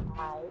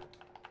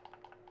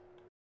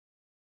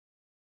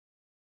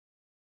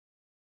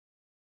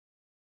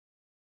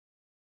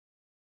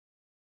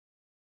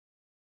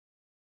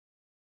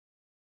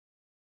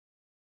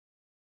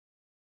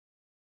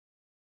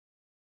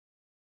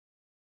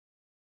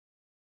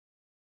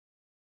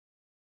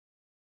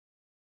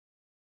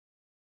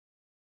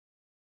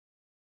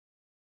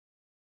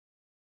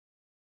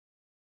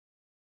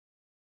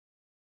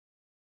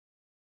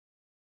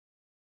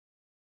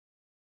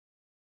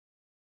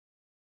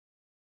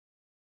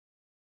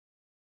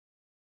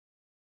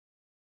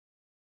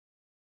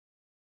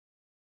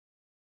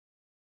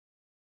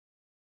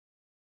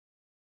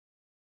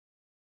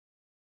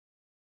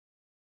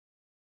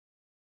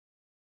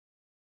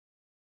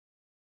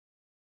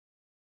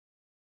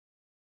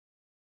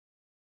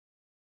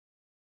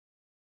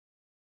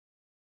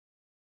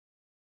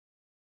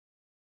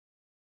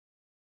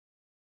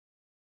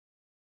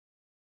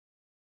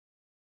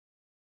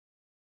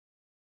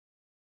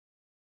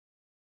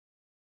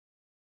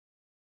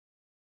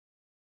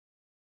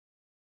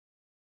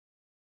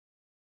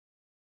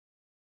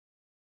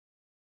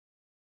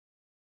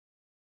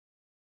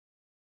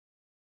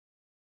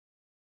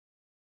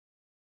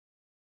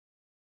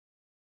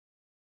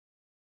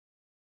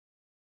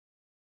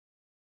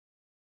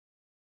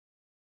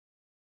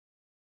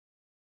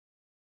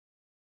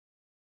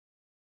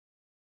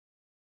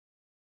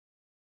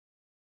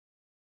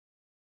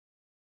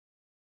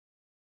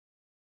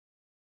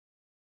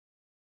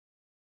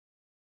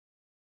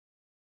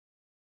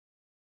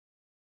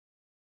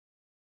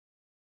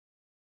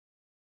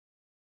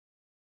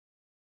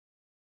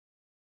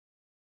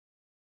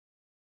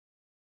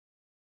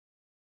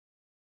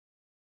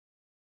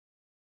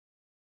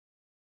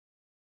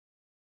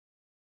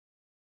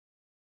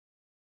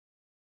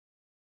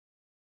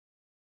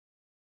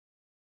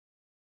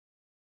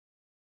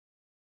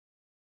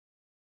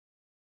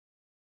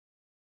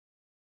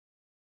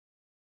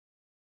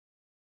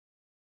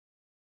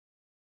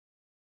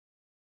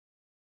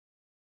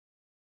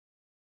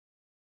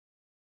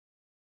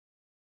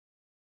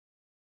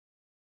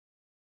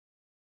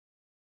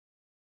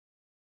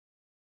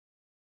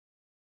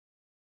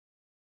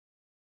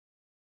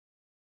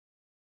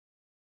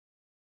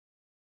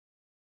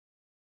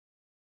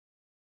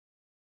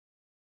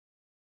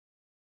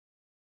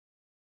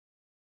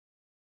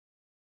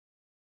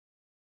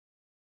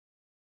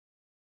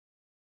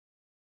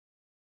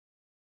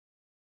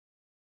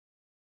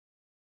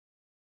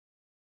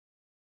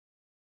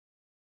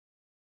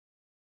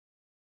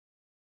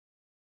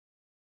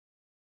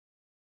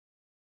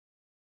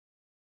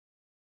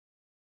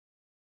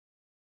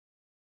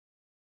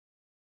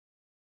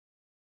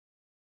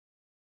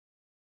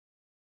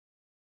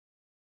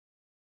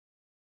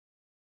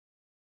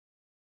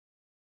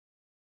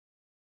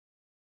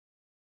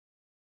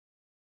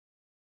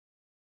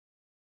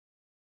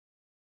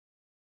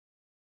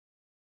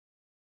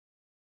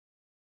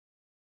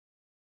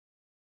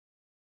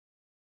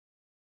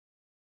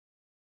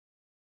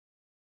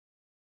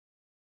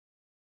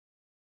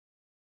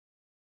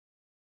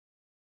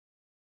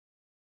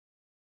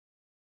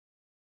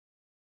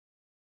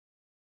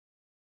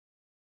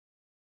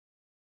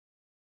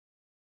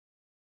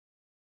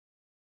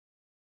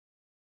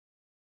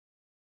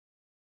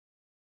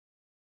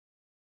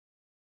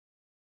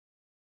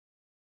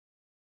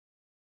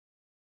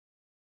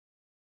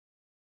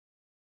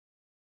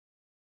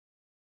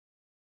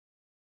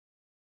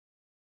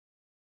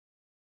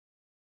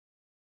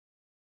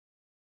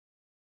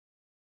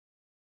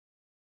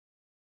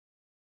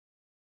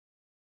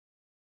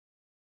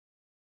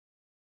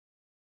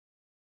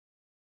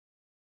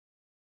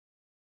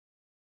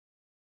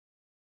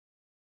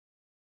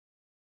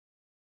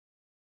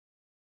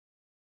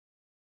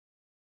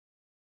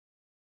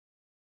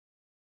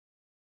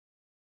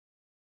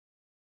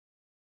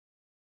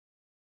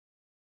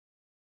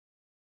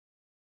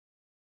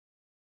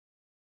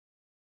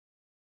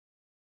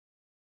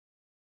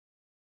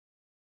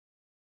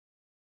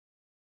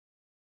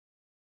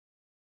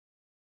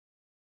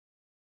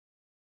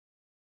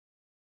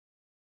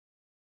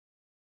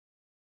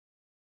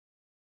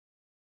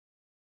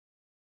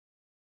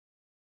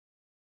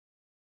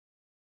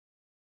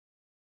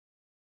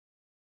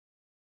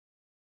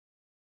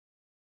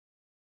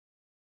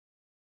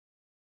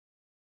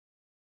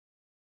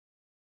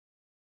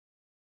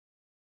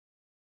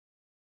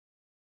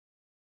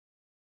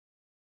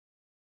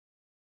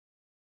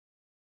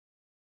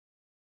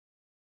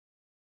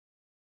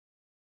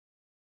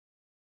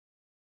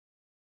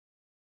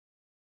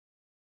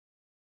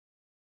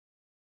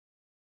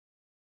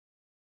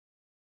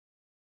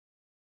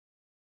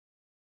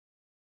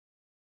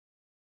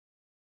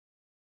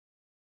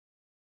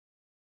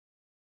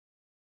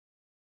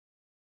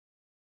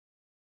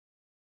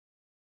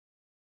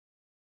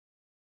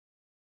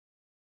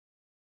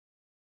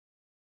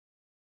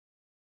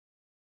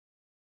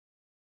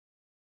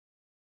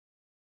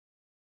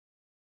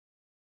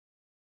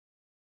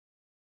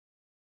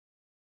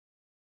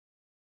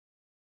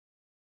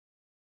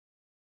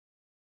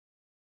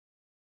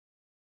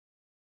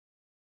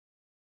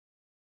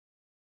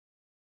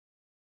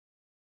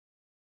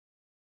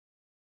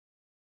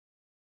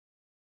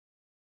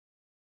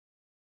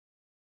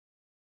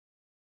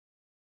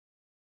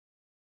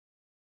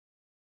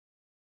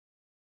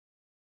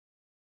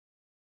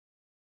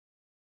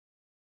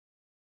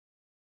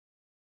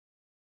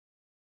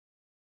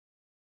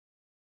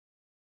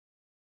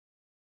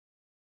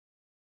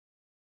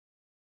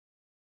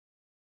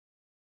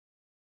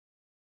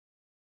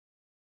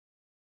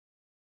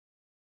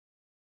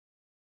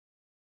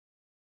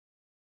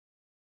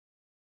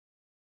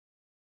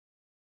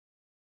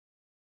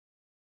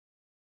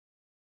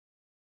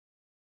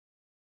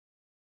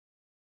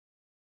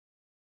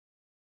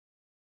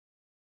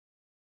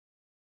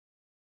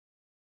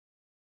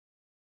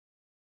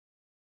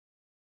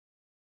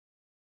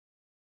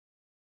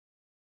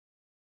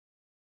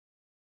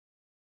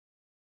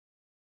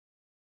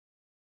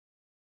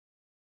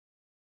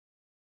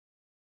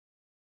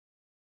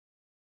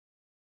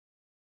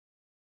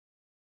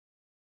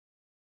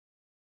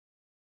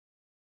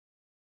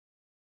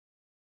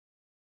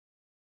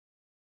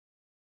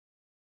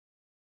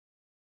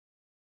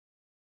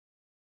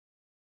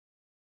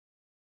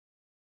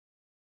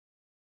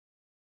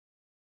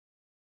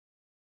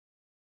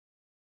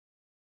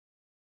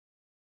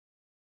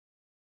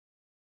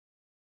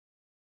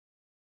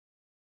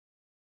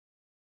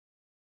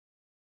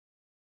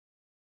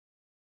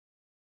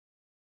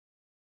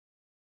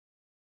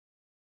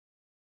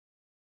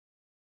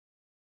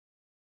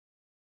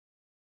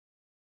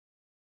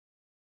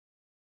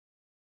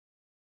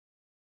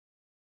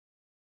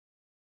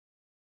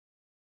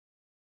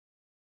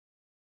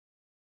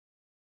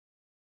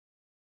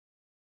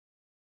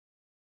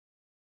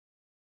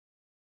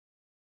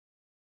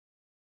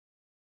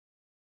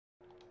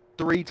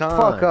 3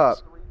 times. Fuck up.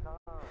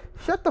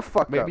 Shut the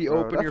fuck up, Maybe bro.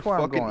 open That's your where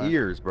I'm fucking going.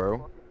 ears,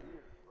 bro.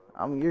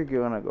 You're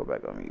gonna go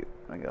back on mute.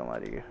 I'm gonna lie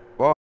to you.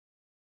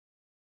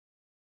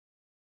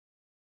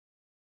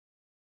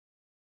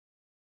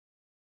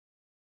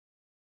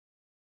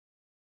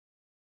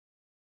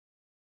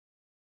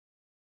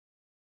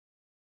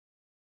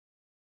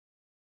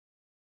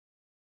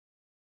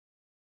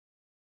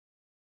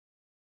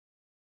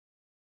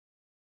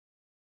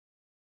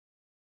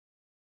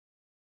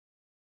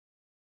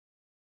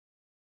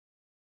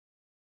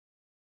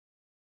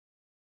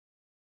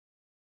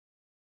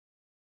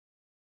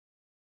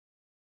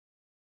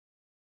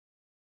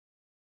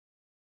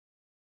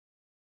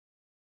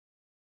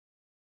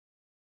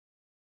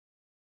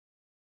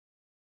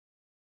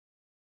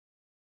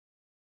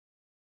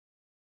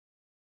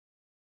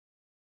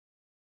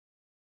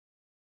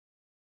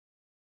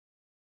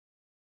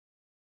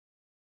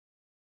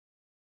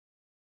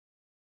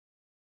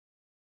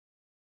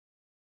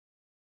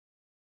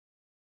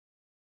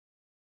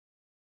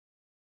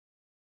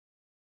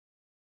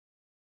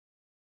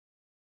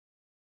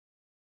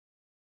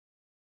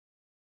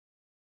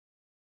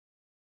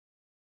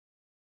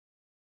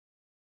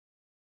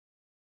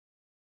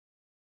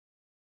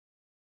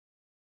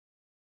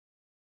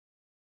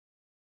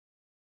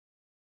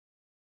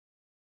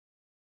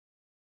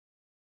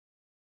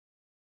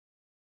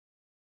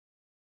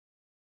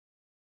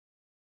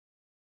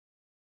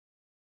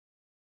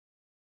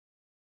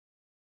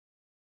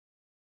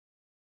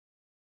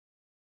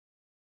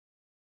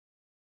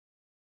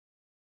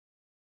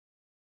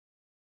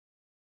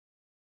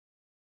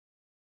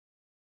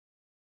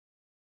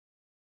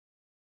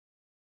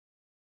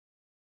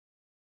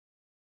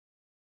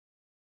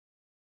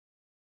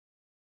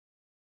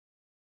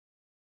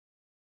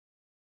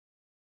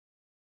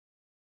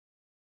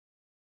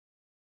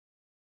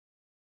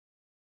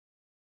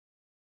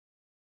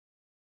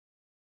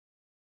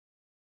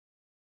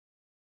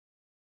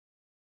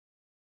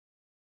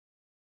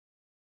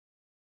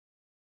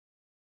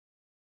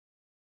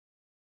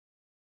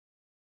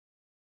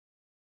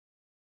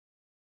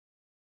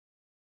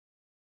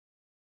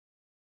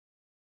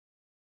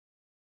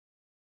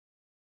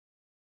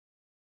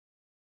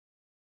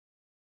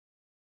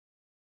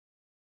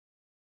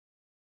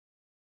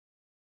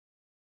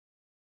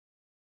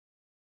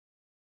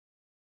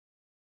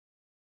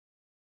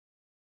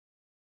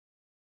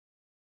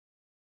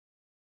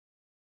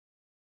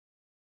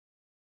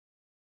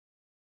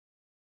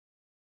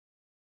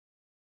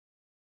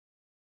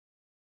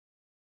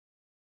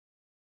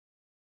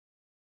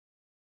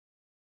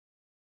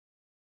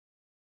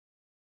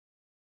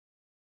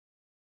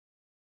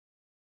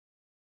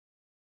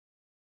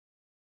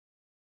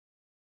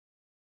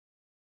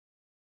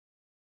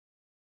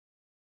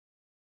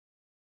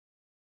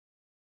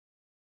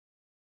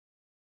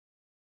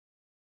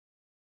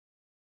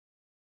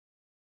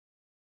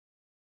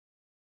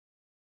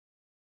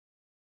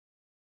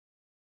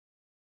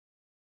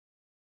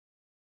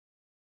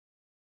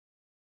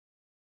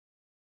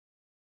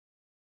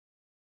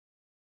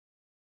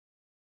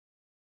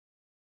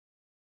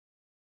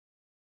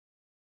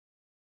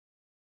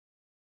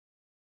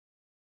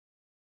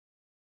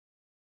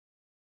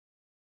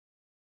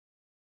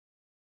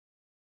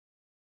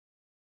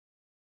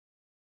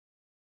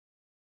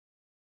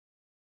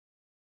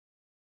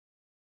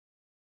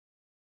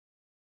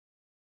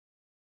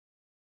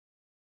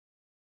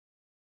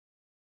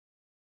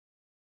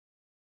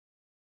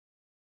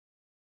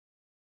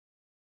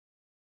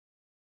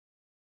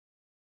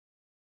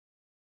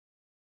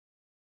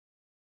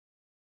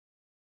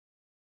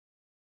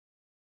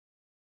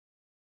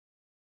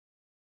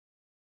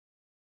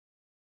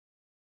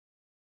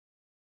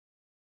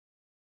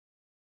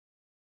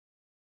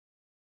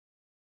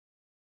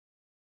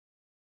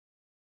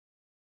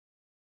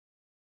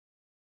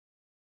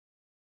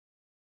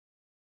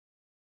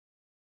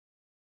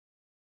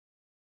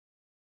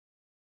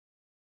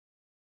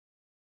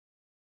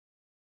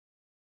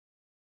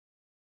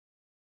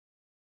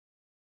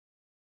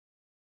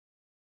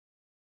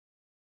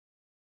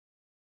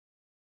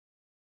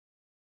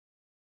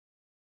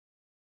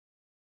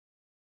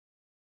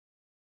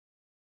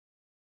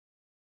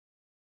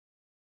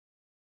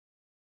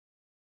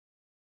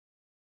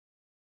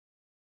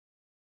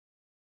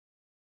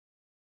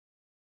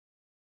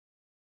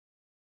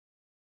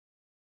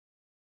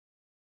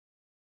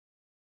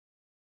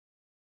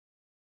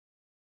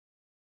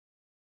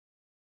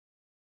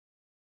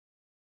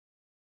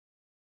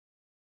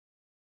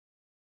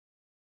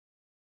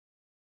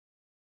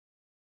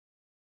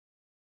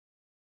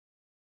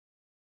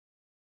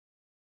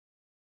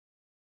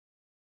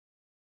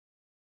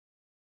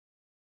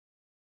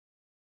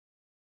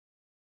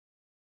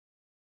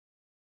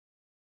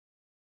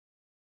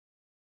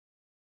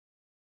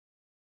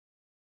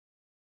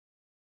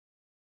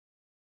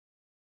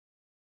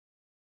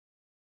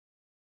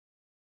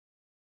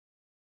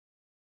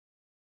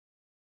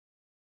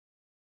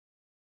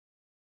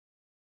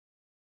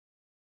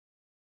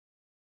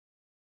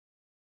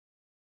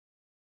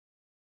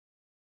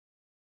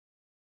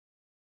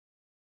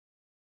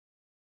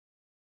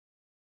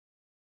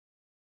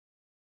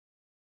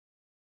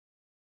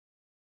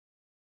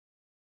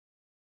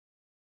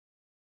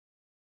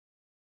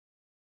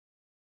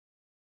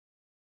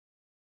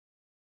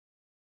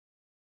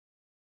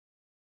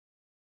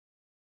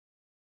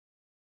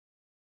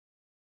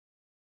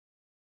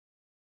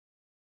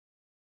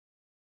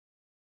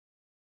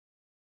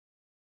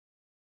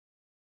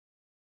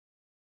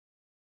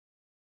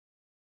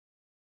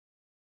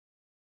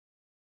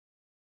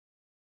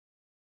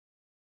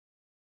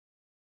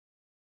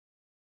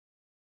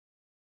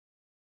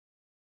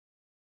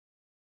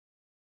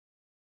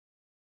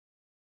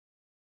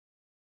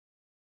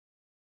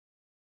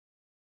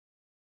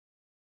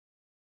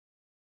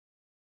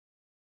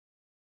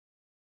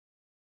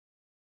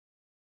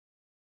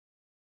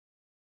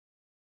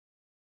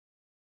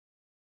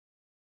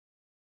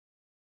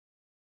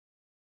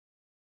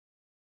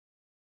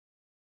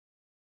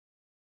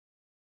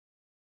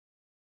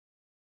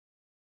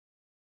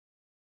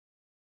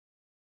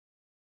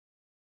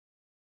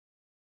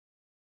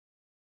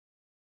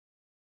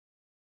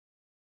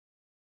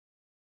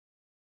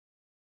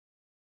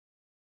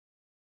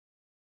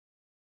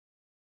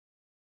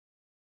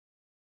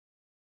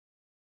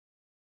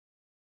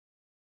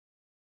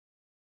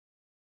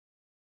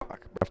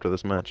 after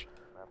this match.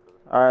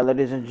 All right,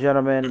 ladies and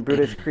gentlemen,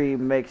 Brutus Creed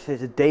makes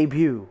his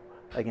debut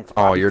against Oh,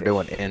 Bobby you're Fish.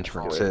 doing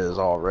entrances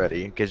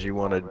already because you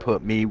want to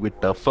put me with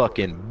the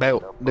fucking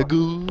belt,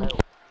 nigga.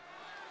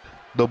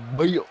 The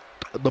belt.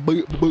 The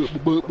belt.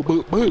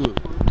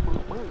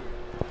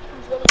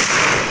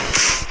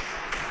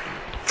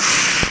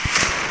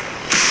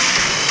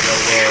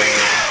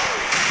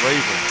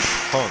 Raven,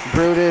 Punk.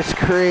 Brutus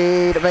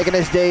Creed making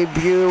his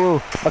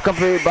debut,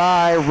 accompanied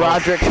by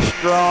Roderick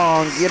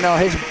Strong. You know,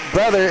 his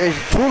brother is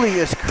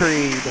Julius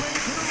Creed.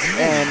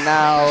 And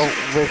now,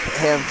 with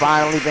him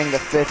finally being the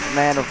 5th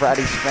man of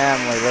Roddy's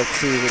family, let's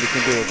see what he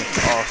can do against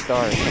the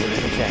All-Stars.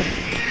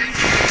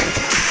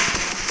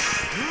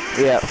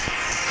 Yep.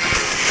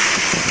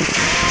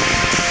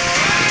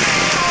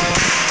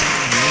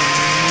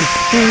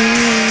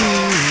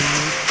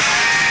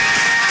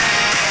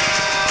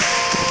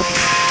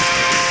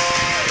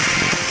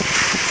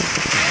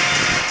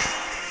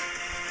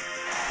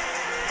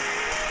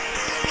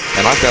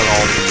 And I've got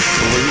all these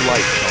blue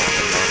lights on.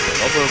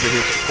 I'm over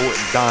here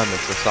supporting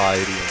Diamond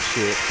Society and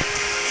shit.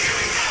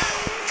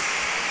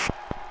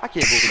 I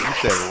can't believe you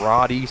said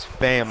Roddy's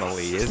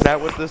family. Is that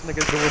what this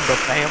nigga's doing? The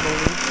family?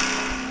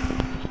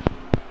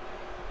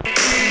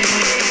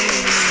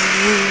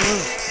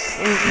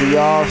 The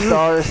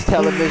All-Stars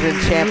television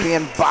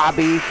champion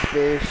Bobby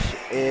Fish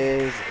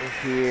is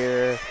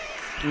here.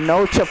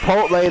 No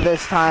Chipotle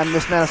this time.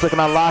 This man is looking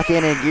to lock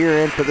in and gear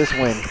in for this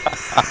win.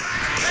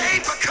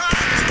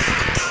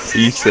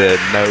 He said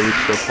no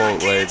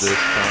Chipotle this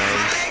time.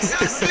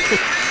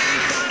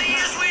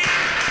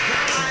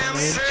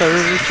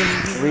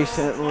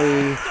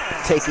 Recently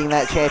taking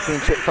that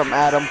championship from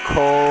Adam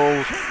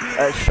Cole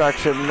at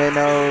Sharks and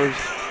Minnows.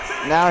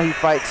 Now he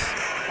fights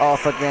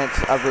off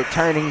against a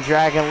returning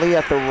Dragon Lee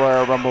at the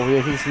Royal Rumble.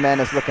 His man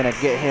is looking to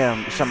get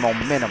him some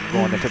momentum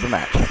going into the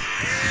match.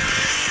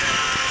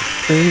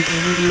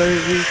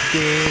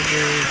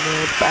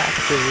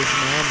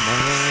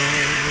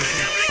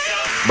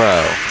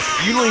 Bro,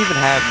 you don't even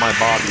have my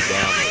body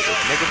downloaded.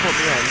 Nigga put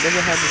me on.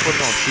 Nigga had me put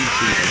it on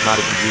PC and not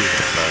even using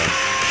it, bro.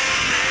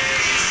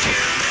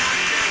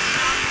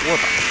 What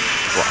the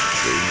fuck,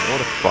 dude?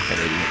 What a fucking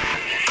idiot.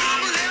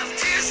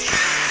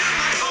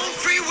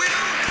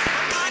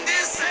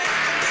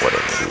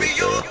 Whatever, dude,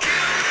 bro.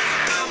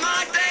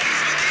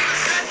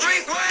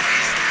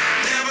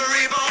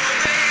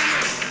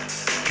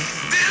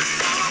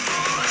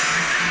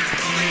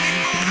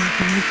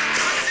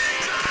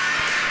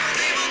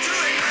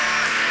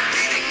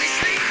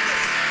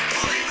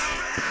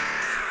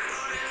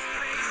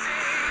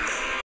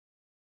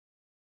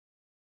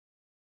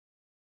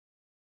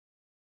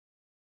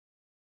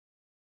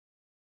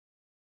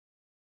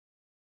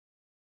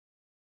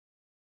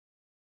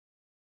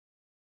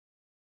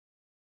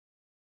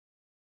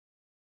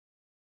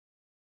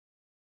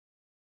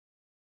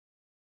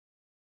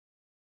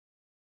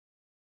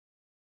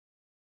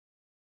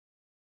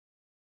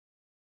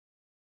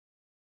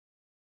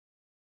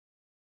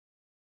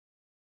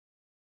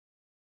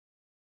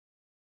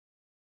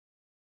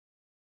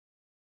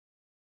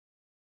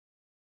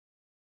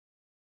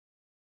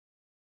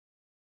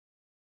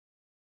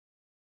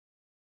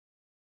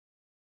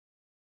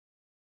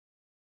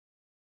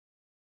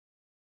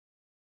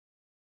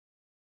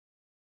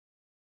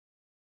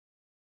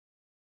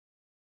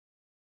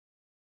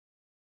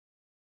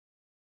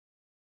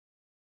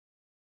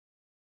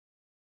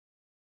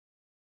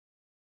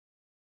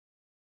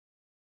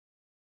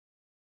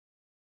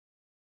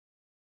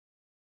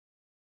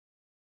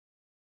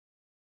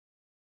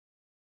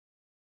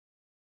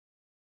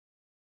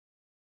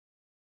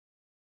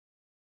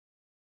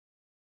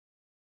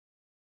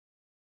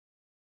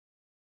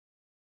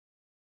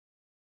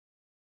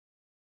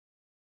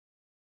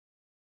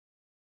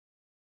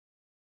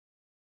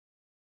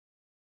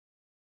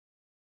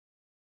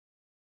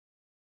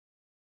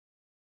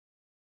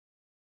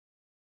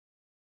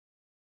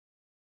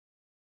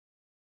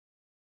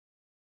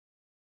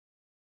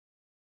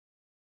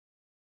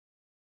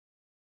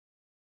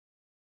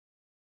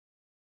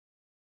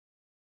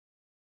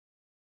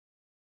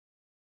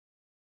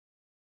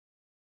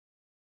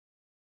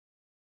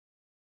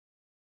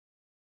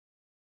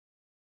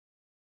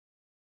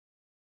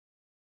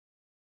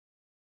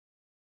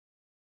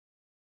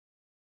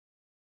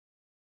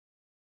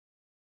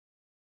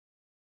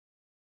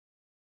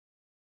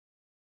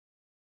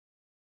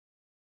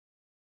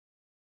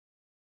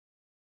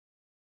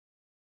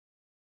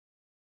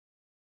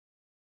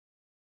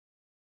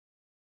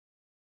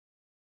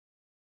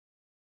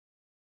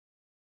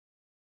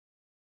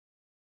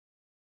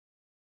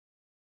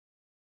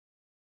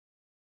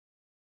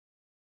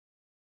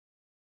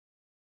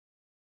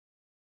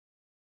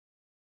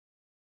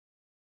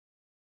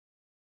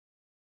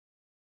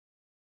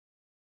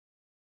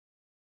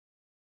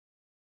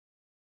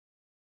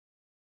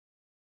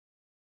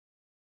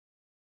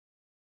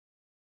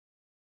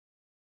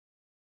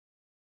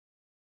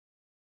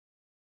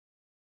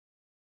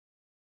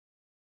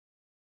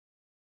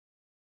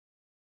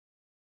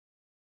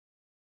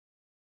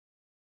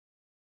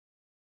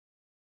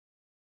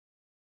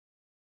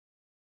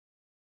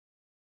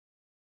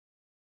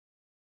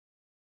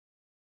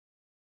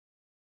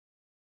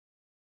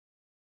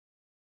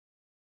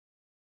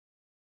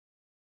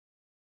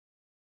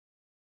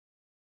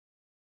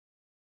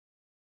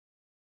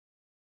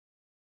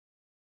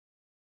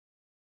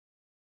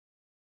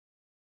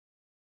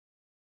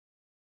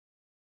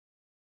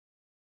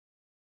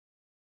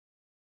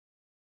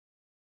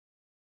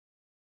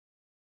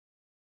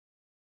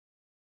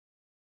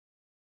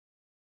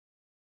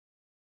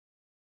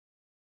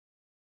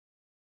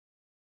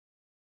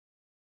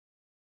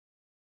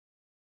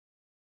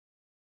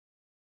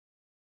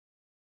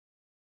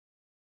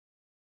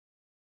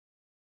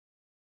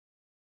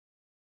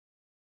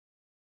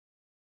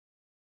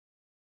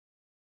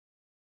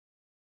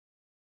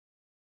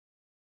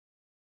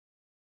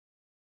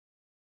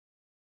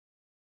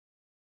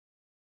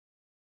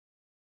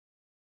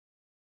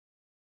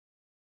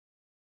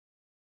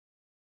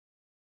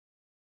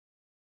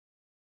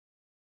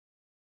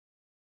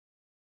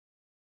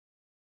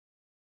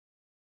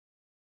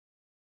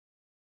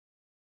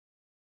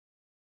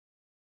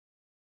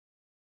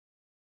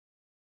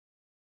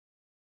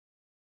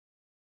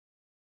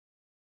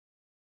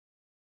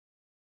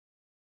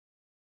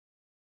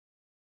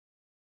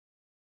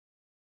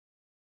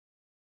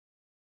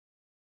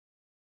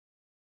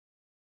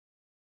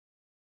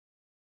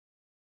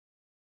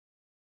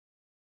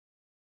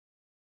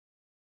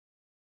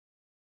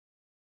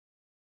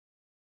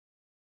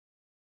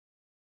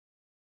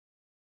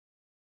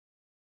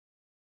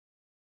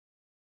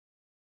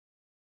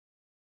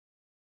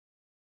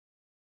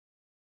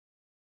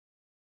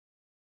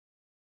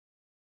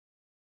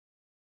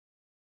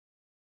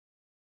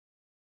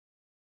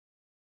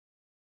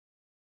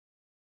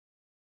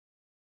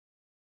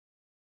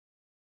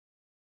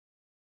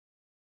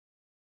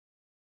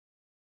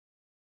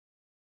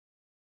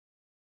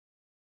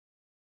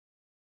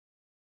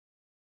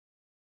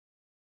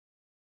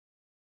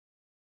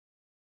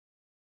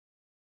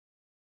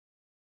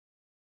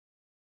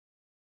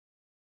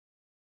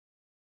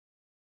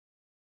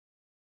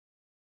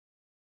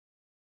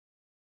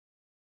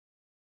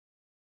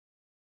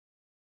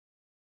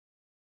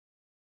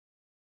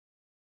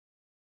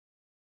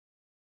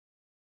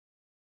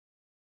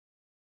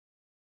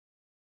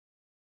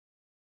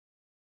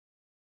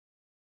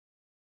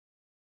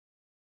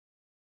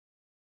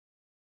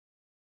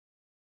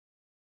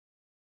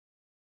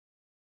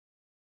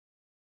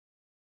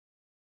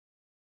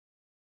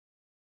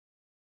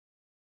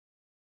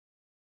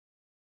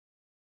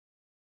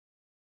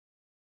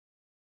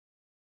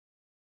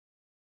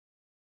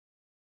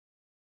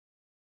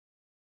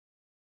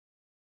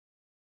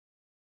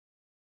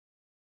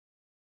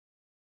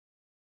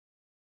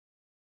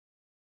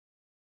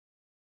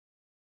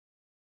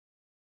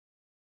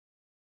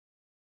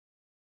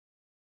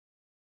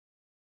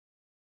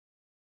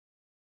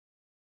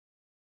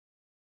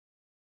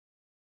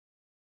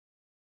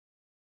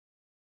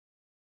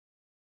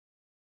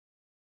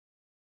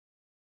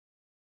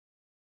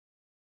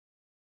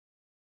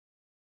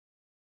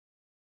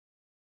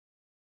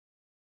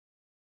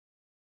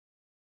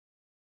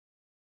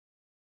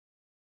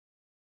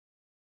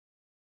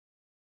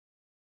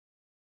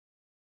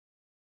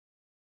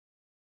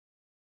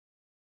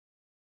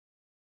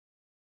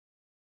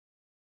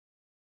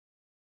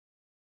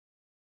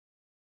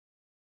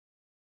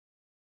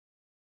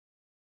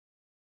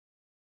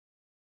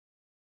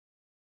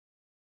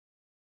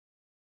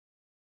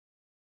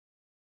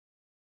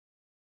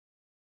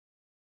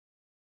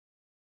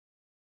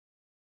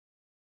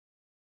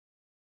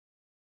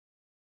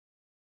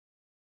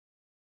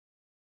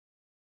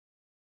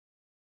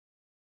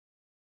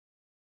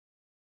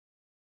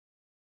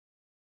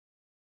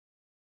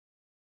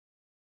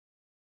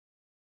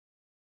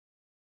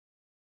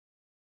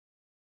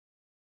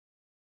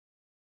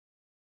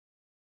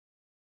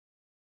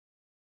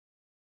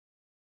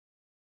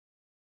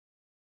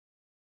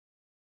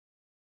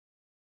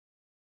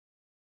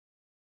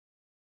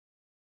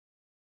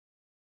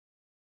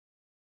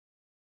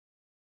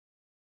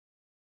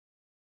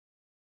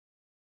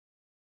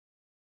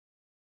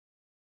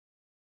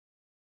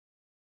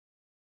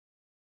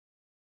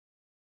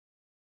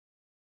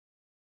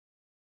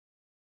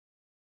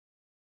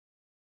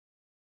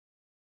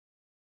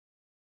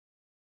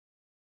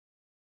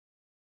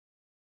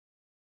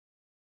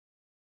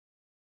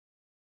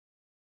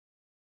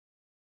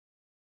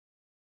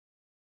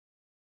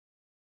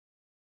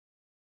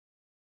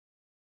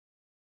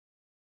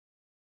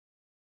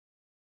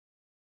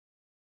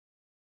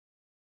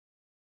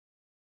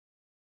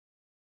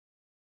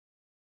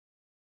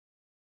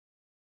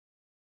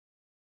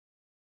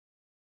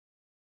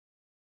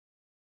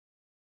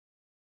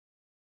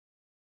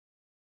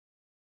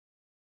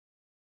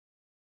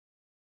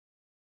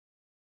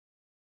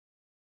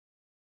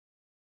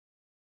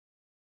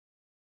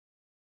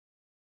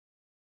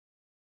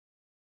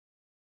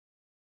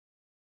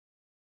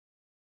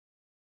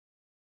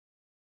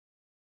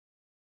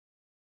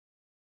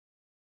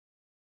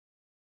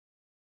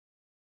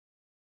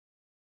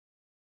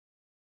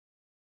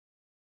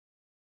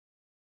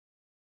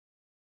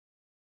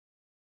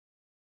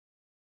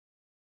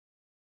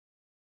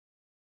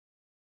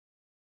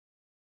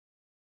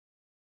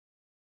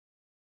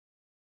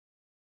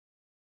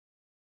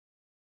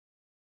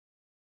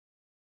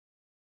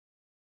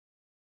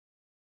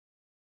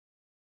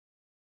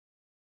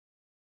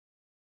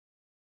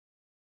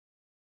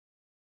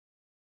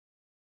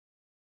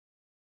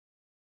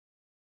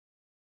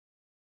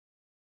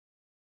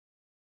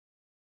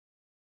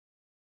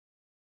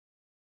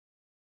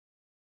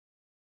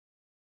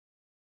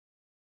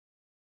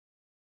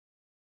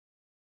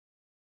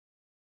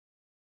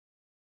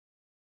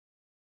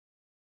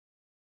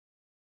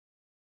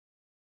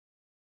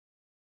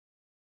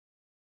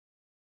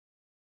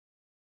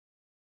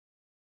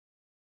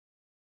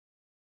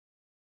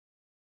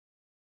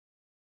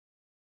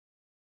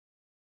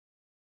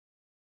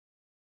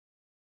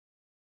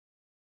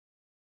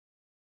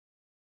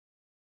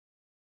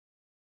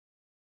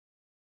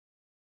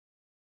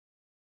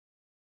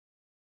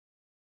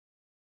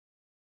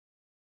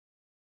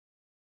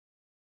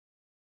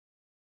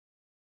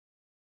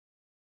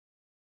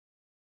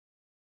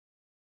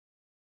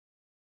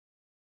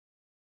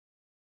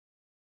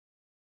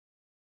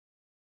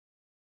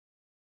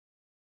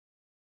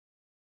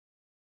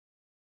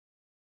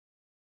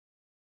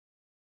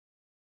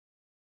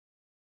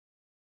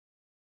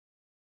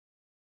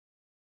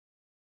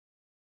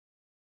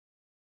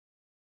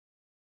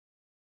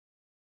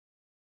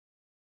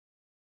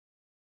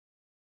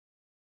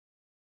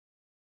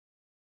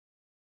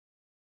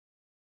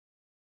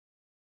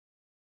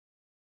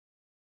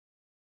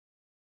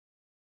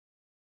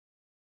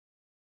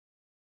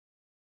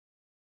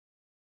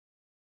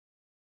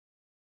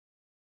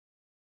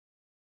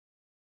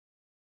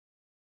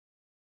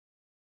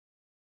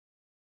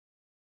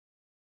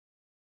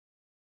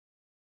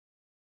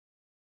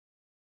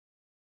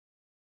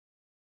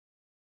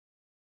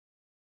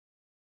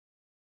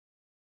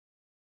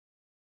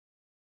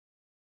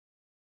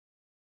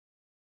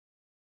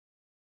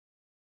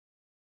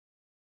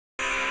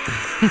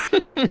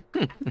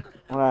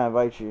 when I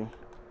invite you.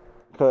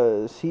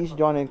 Because he's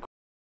joining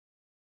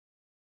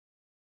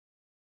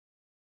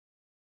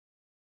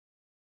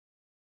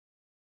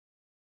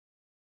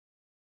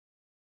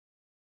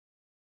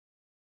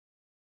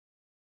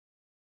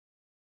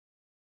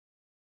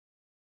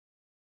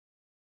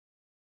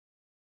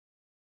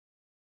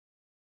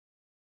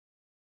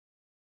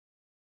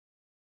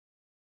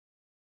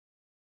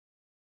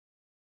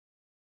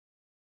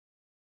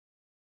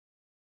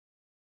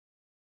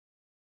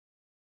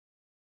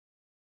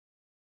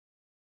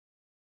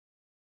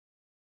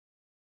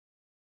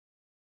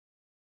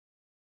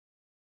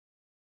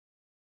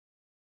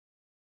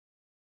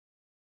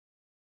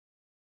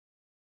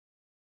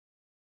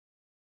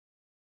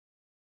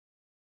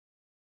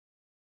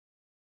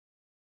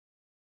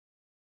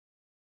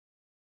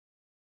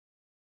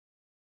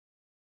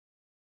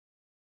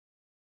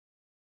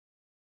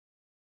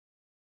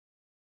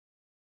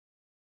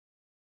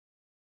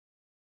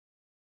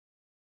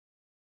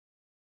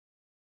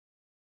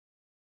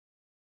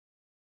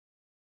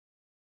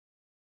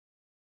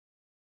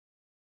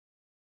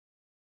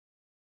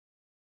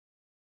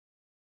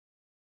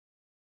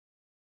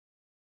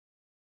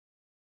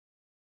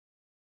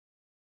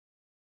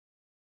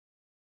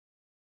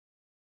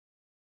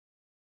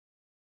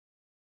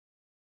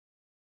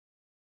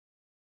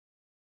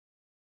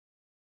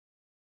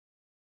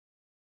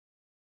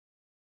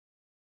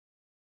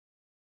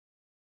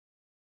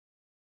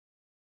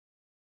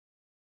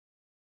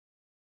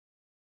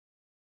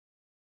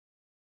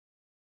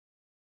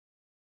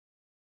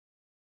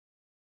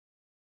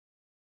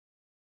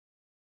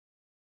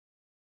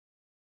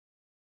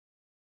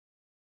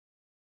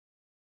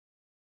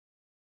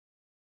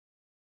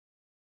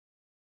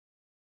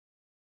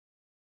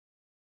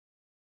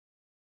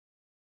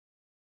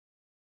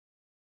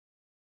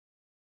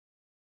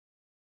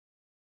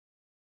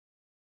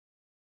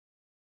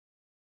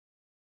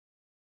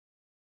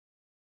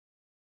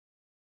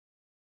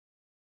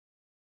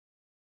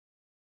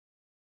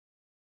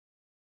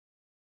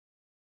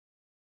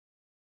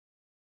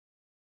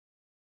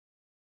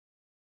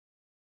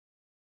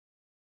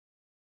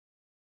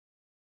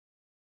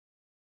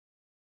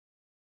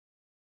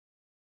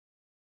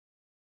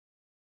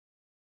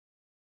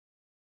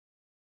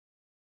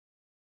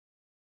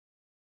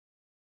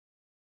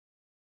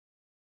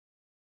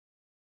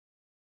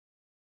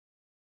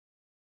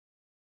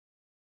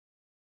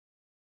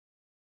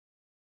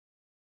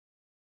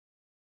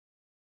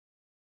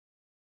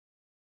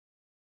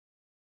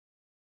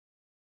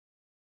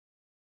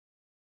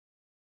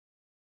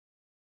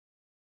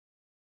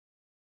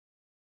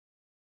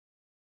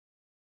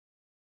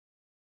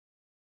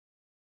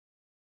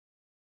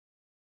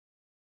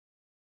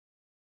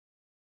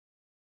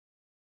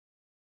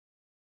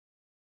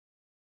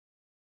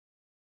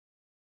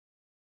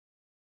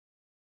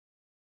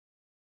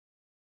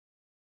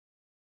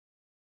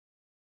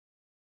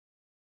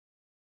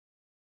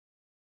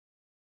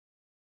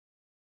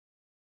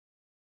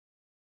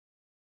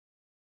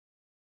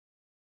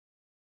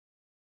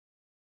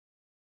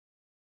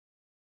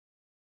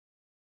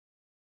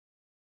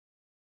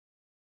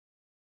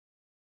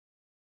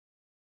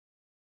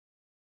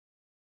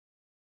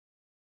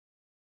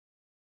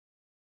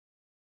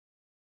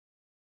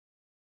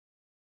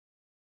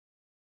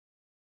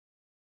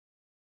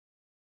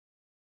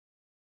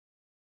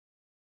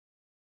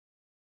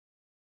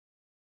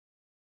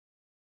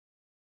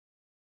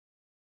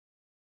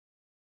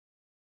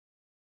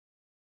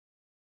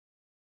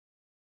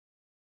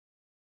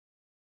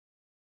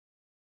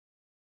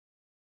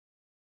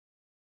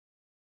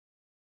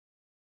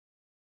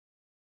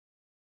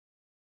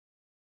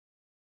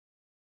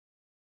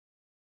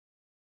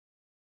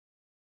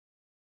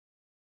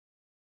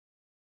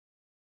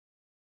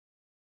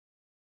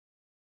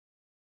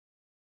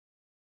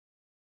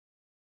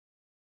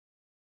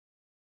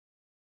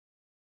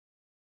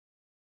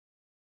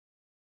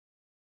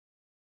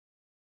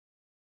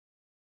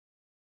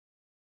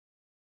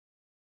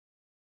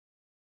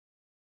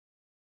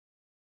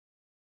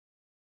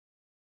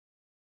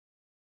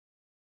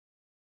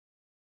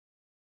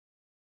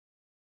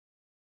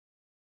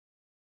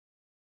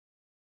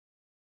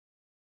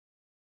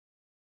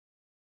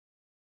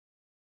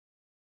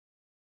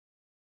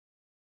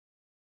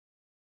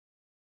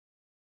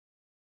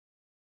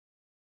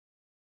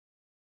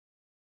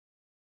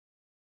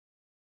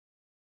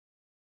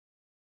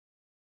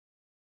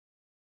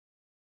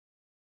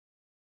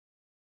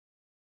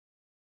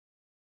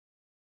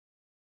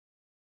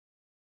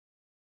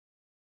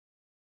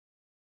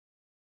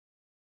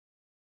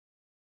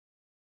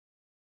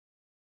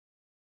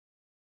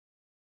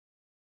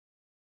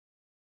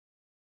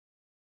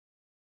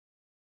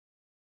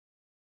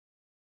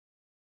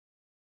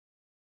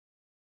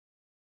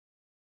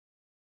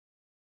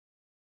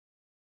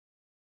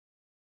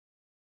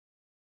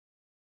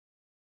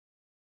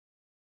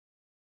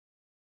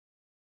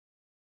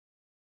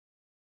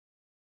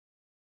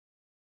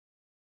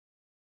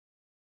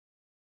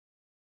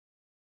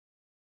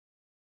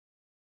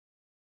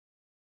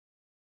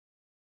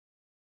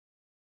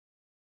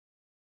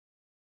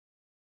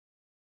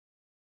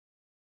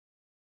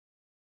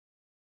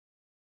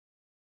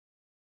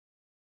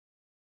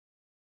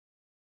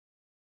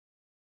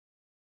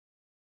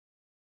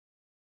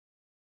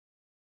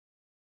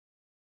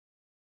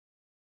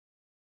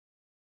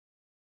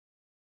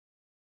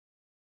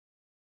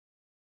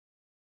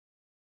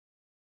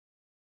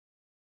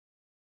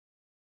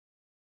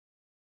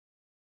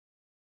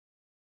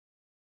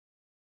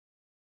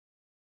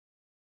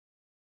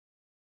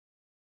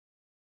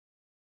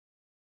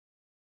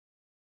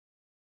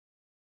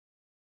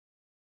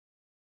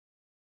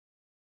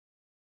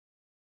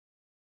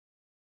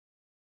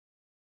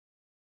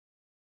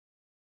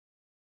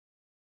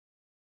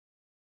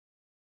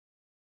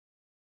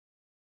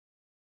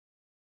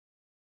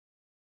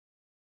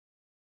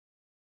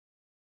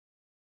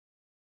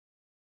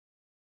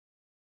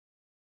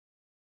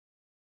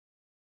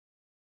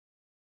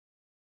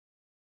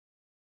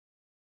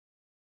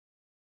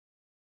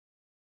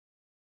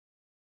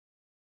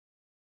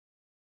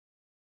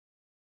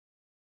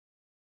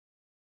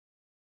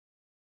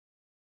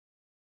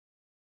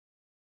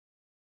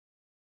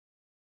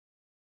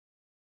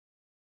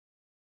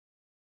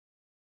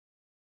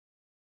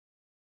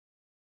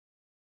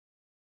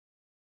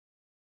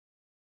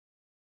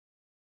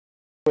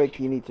quick,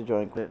 you need to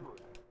join quick.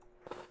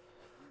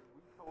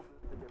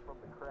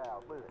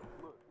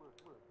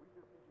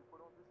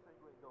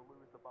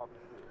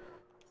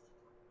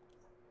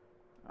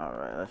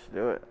 Alright, let's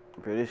do it.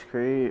 British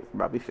Creed,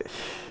 Bobby Fish.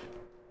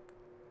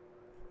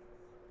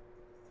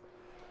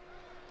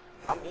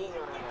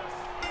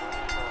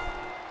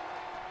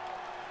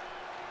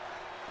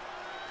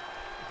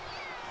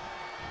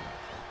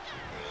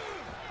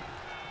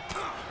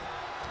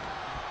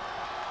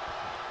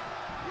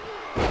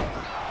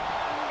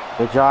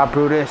 Good job,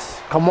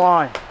 Brutus. Come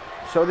on.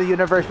 Show the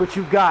universe what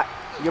you got.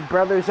 Your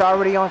brother's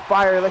already on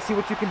fire. Let's see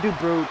what you can do,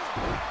 Brood.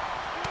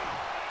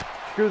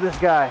 Screw this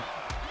guy.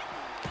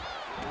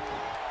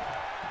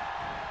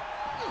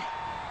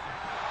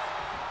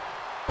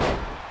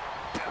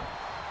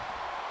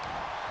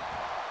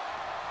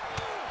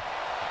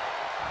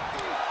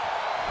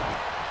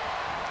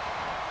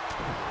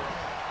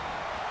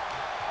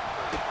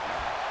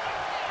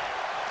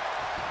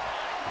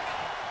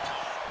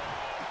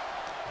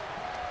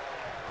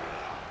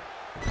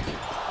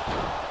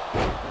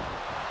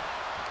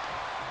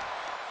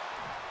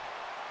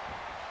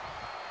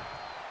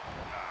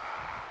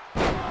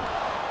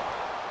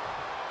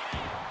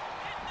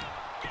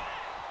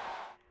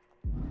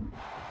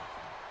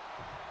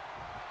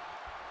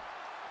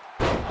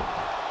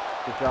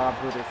 Good job,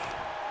 Brutus.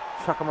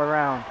 Chuck him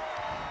around.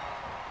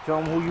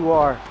 Show him who you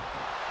are.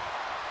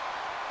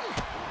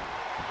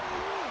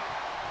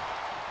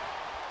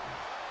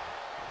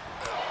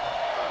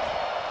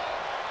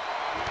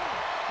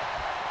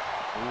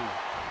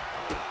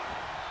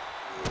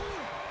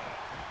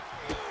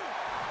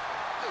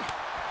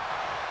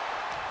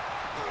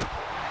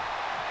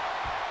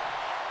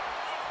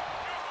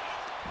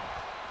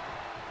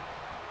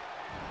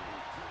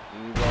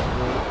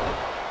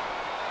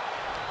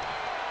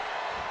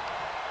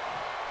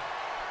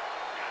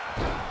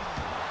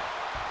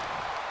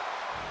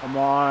 Come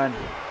on.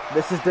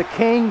 This is the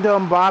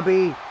kingdom,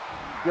 Bobby.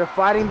 You're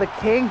fighting the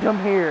kingdom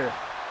here.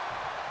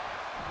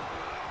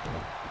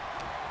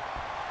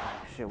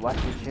 Oh, shit,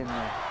 watch your chin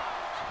there.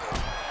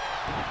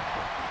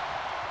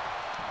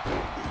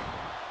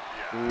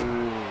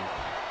 Ooh.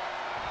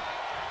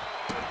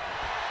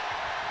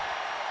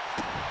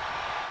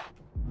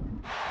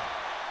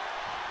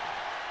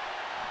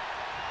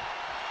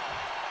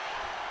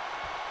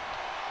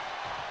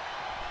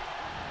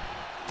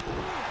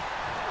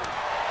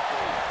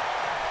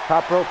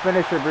 Top rope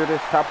finisher,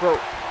 Brutus. Top rope.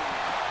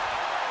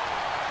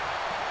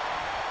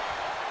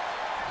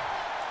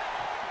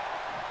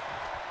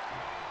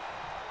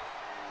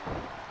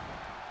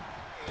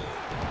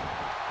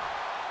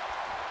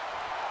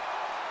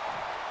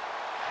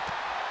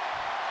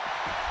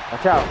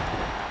 Watch out.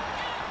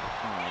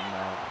 Oh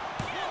no.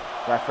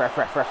 Ref.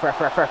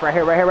 Right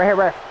here,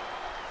 ref.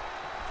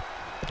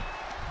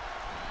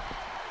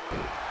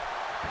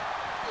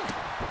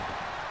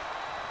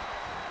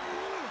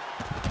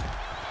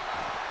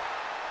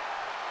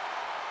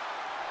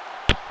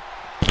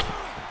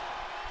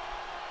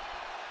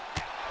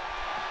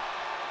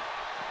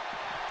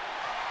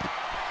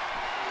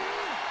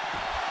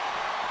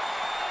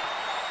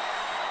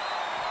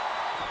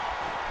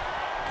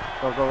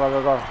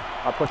 Go.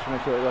 I'll push him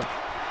into it, go.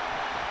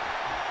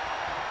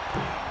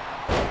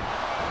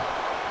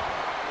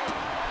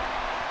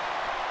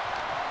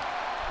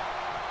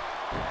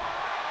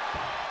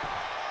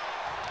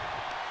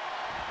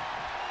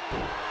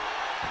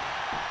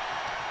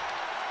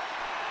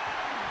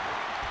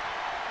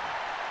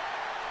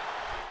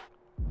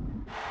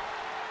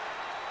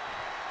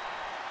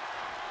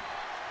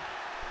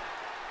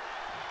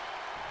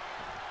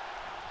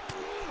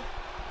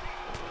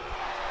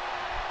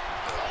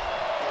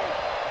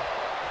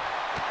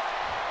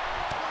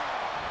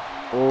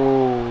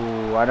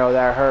 Oh, I know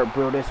that hurt,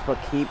 Brutus, but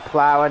keep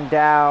plowing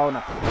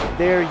down.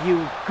 There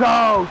you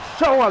go.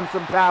 Show him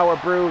some power,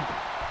 Brood.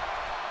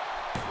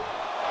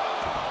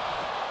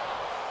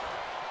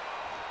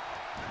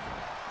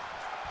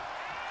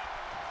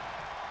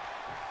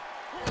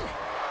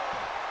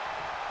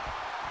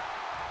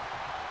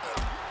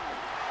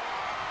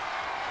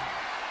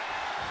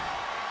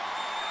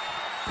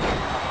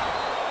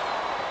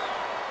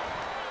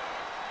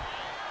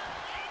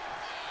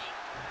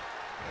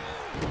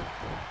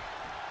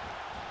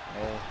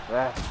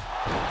 Ref.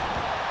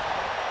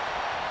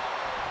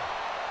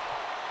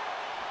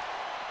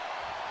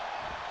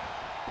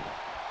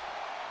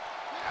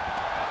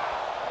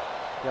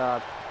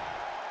 God.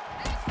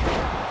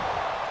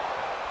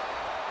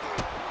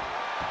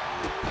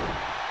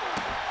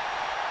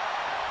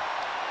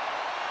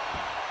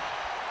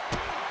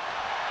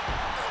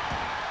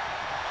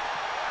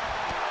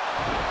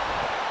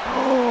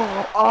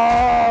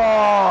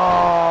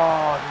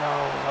 Oh no!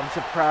 I'm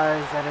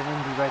surprised at an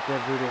indie right there,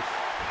 Brutus.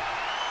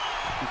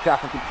 Keep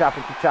chopping.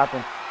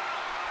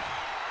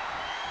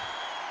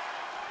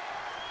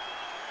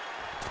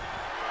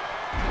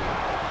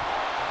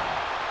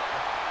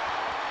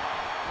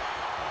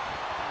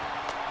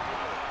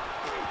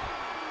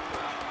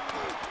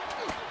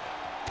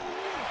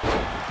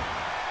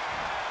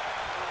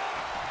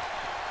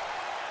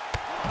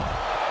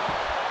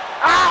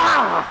 Ah!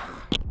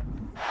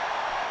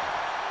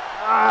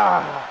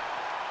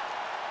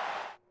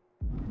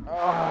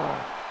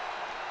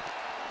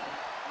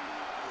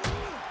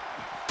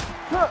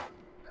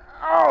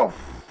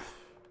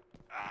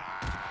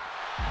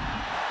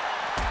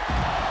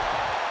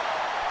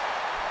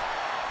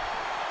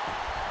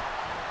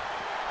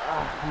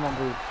 Come on,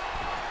 Bruce.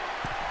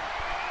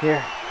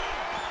 Here.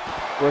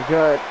 We're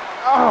good.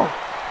 Oh!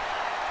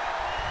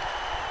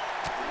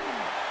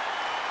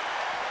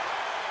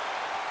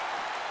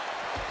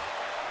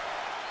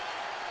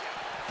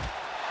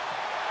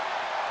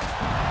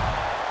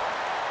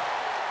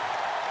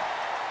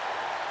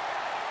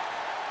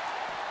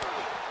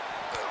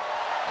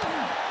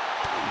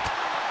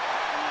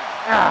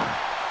 Ah!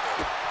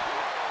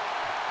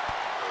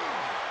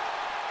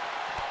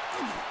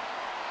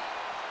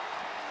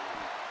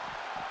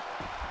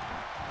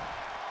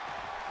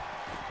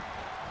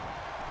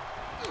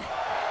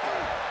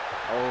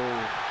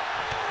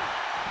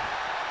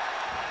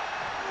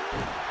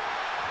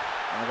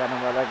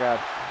 I got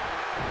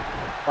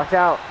watch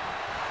out.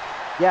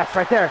 Yes,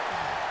 right there.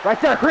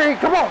 Right there, Creed.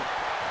 Come on.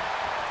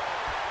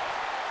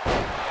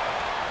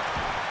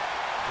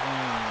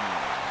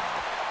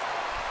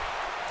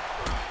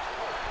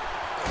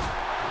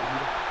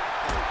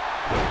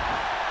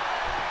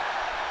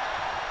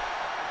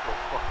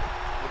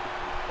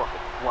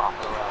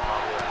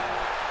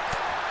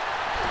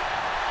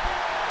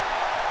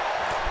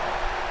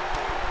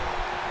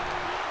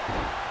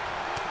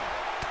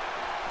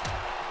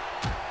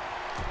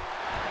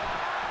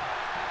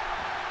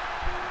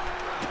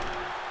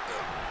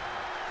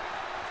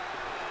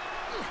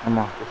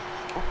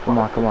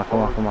 Come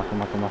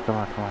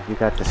on. You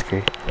got this,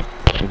 Creed.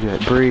 You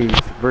good. Breathe.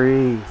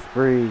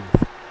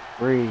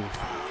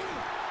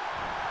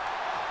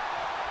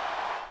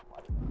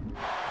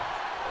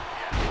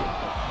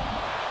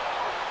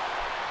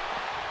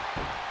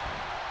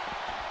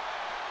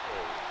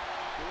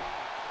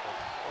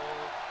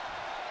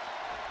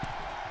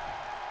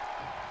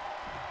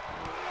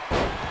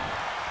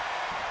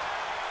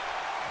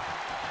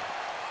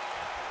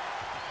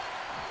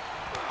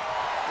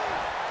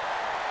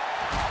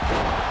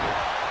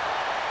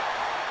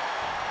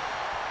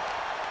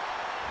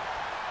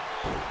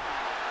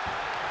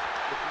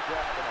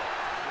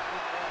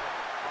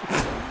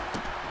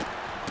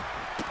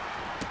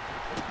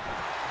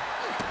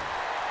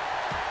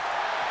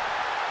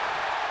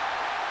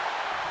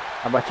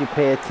 How about you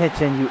pay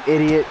attention, you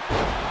idiot?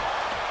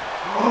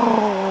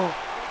 Oh,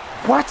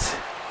 what?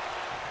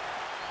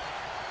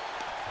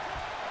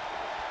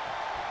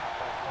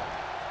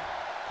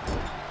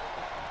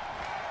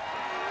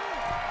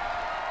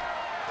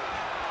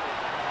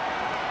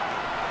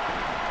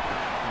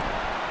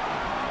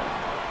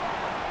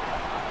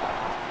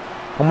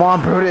 Come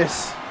on,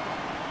 Brutus.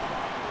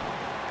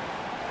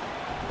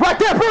 Right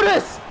there,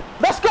 Brutus!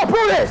 Let's go,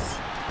 Brutus!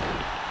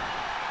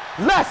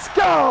 Let's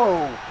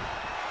go!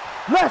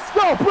 Let's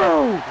go,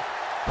 Brood!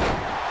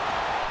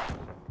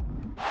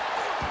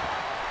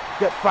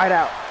 Good fight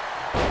out.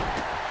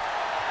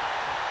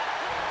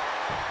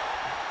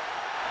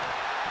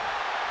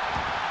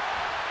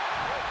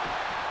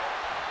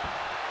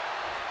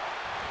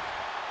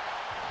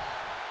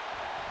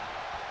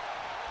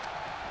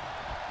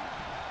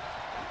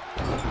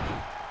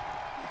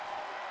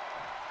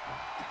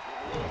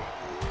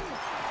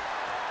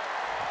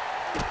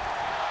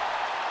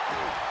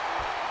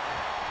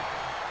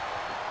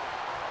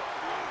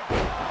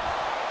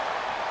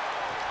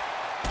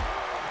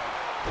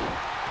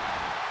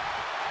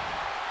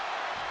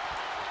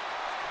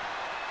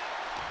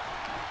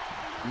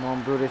 Come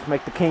on, Brutus,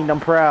 make the kingdom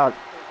proud.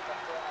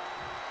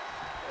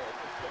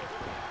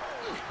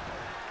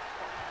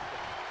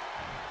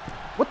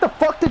 What the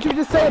fuck did you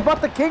just say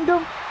about the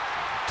kingdom?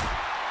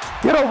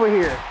 Get over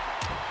here.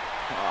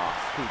 Oh,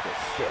 stupid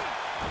shit.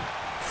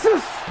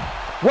 Sis!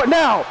 What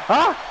now?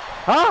 Huh?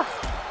 Huh?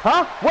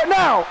 Huh? What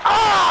now?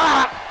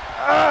 Ah!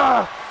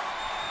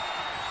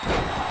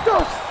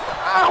 Just,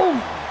 ow!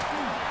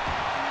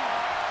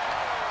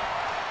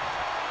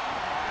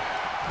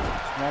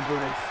 Come on,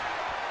 Brutus.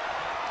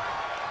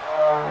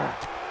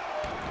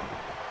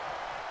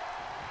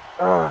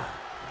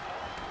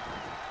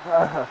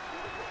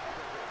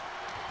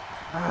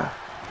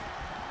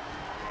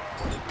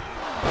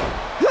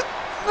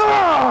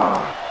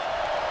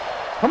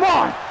 Come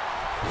on!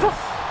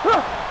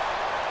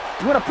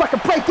 You wanna fucking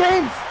play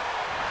games?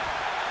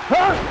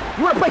 Huh?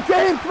 You wanna play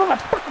games? Come on,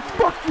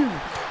 fuck you!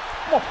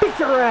 I'm gonna beat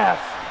your ass!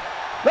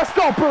 Let's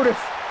go, Brutus!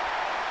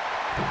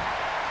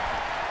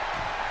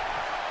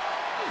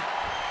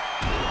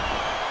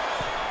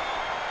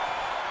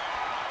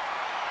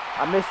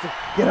 I missed it.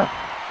 Get up.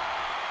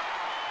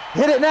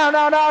 Hit it now,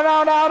 no.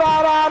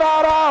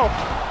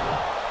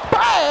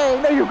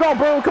 Bang! There you go,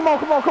 bro. Come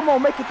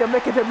on. Make it there.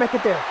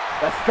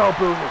 Let's go,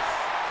 Brutus.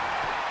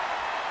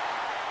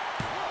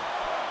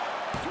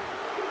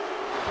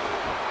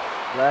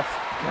 Let's go.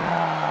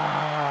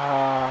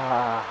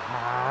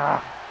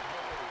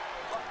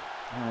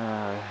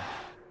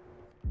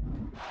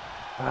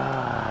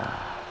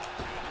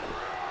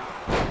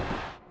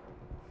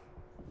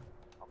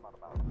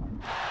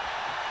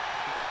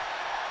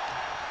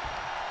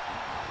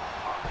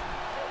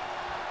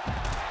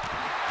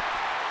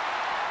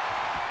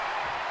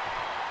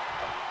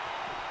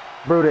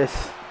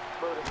 Brutus.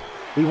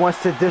 He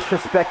wants to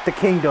disrespect the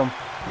kingdom.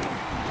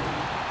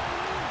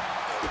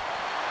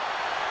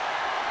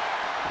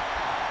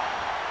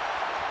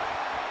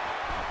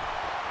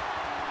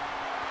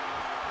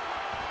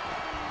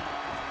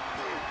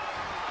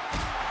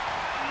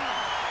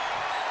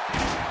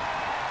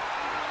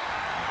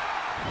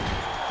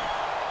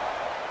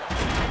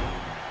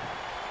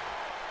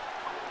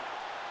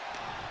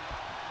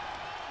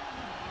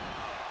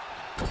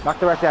 Knock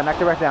the ref down. Knock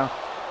the ref down.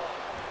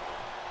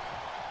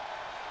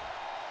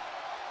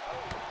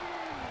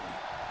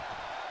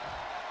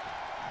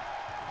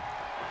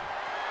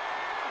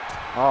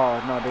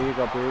 Oh, no, there you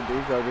go, dude. There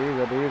you go, there you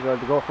go, there you go.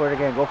 Go for it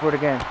again. Go for it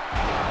again.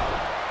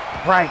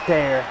 Right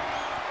there.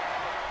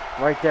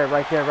 Right there,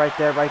 right there, right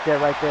there, right there,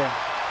 right there.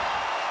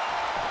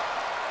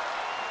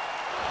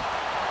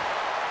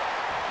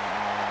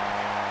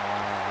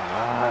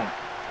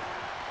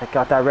 Take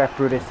out that ref,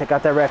 Brutus. Take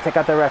out that ref. Take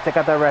out that ref. Take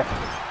out that ref.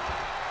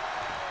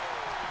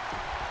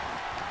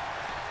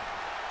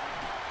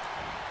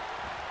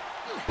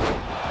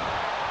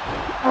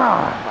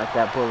 Ah, like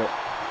that bullet.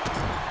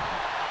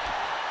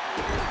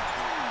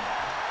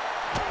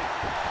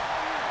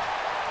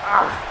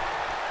 Ah.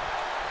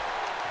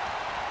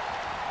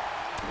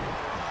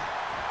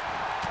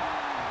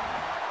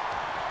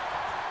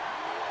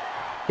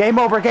 Game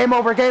over, game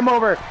over, game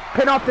over.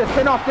 Pin off this,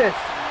 pin off this.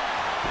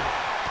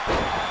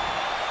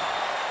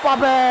 Bop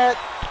it.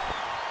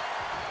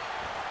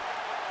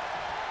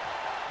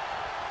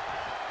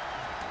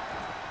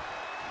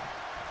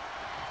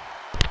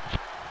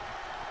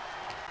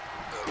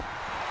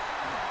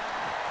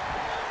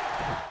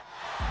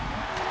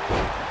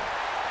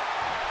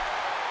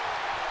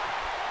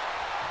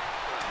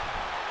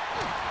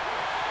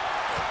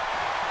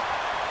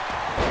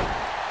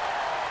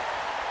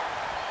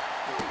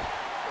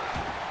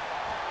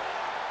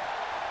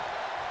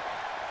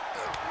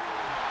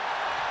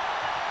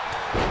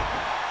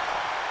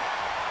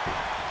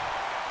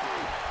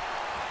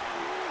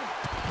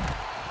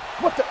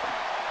 What the?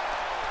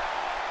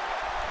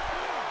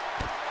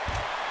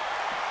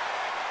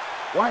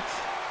 What?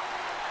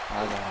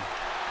 Okay.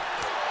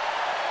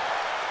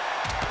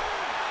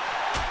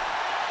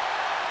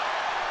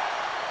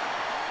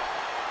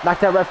 Knock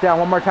that ref down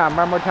one more time.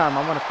 One more time.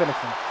 I want to finish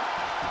him.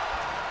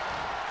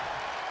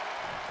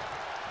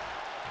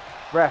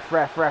 Ref,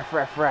 ref, ref,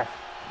 ref, ref.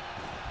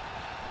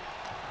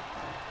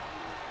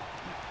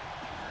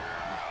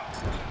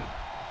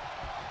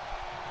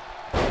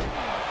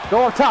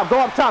 Go up top, go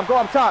up top, go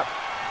up top.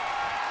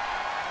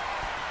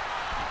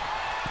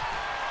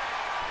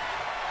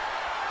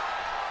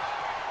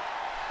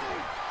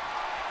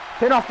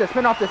 Pin off this,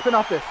 pin off this, pin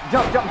off this.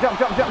 Jump, jump, jump,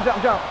 jump, jump,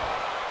 jump, jump.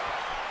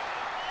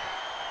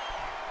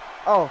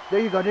 Oh, there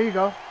you go, there you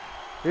go.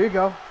 There you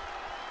go.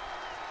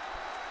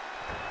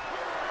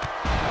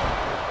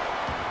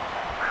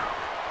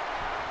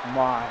 Come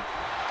on.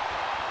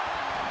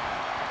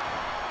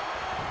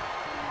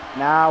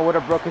 Now, what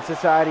a broken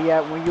society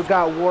at when you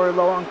got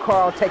Wardlow and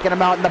Carl taking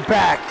him out in the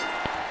back.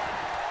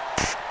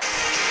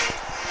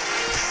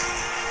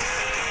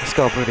 Let's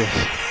go, Brutus.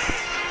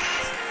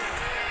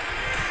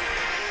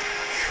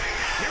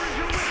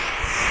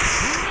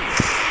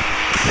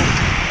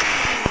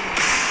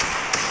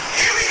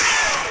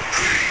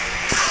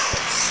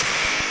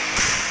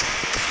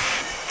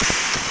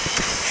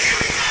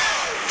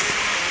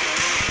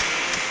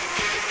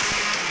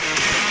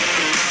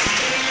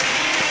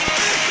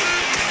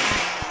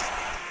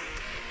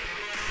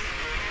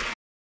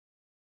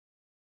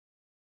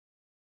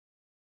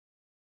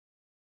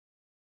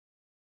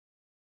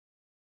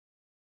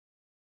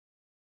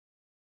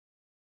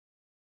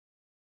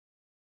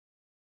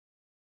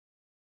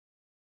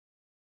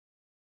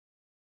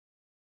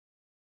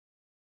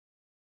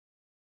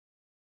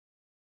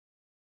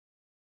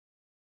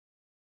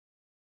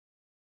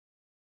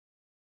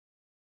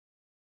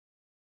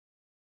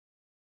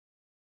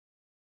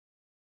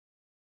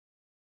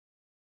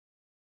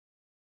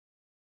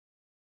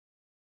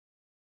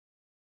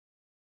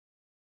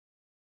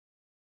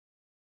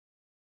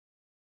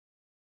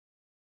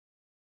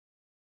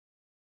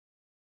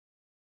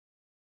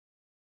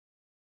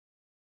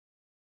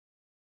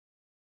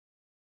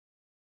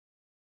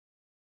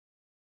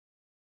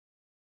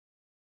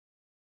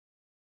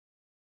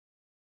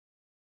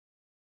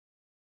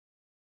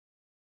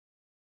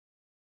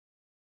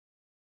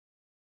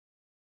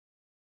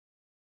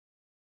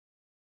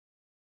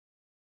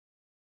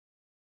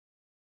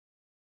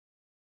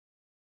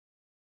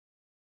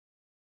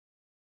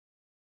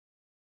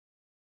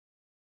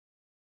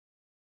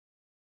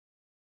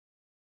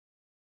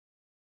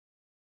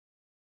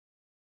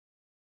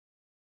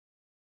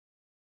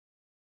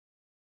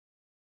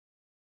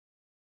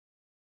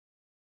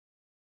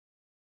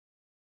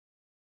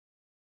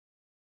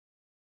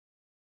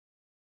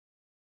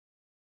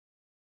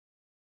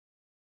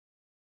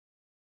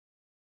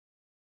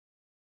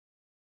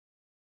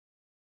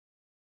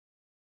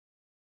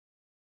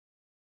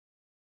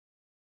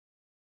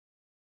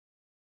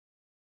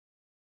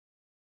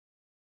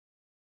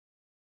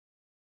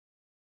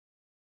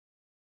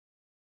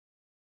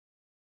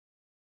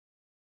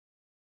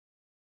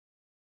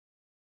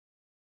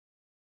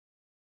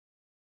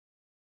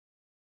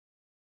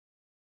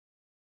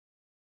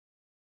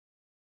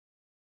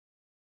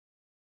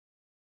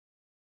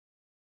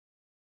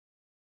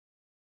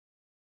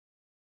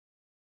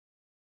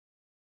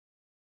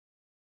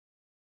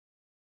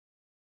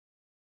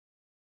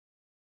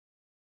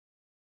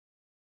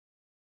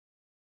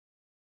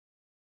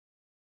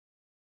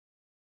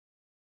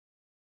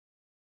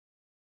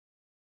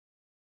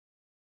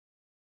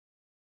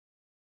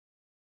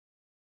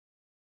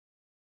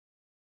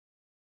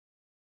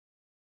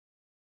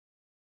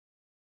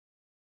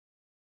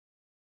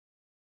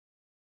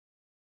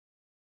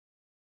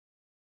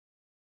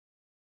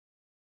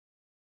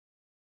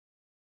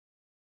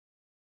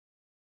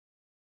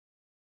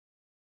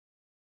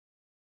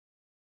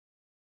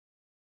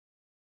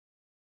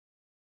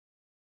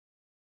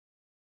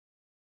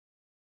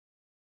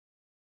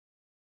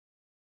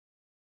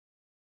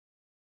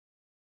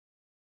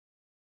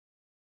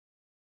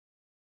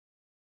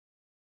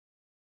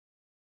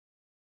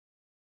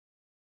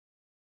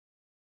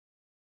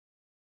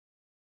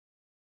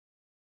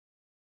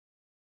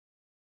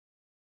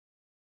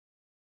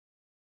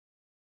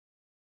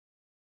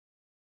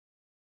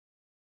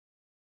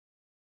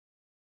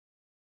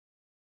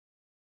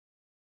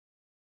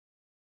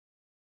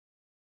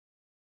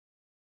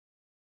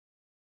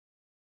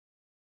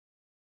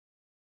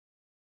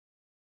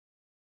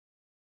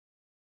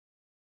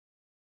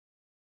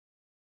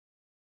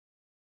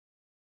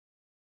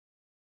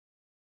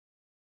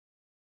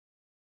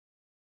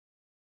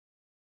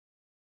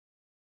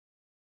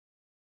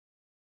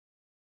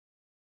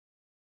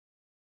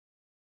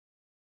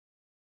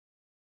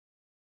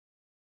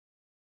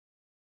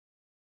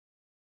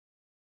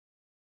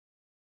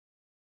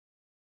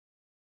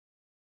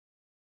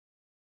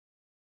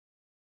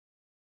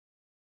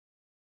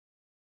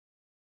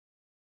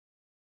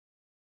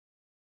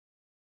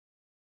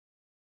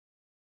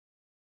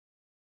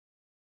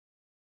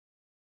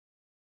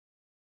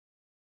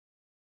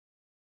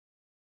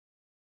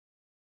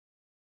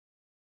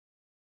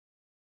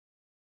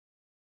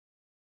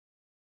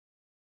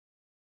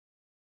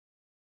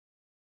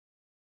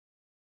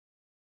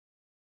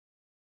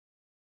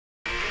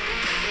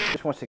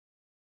 just wants to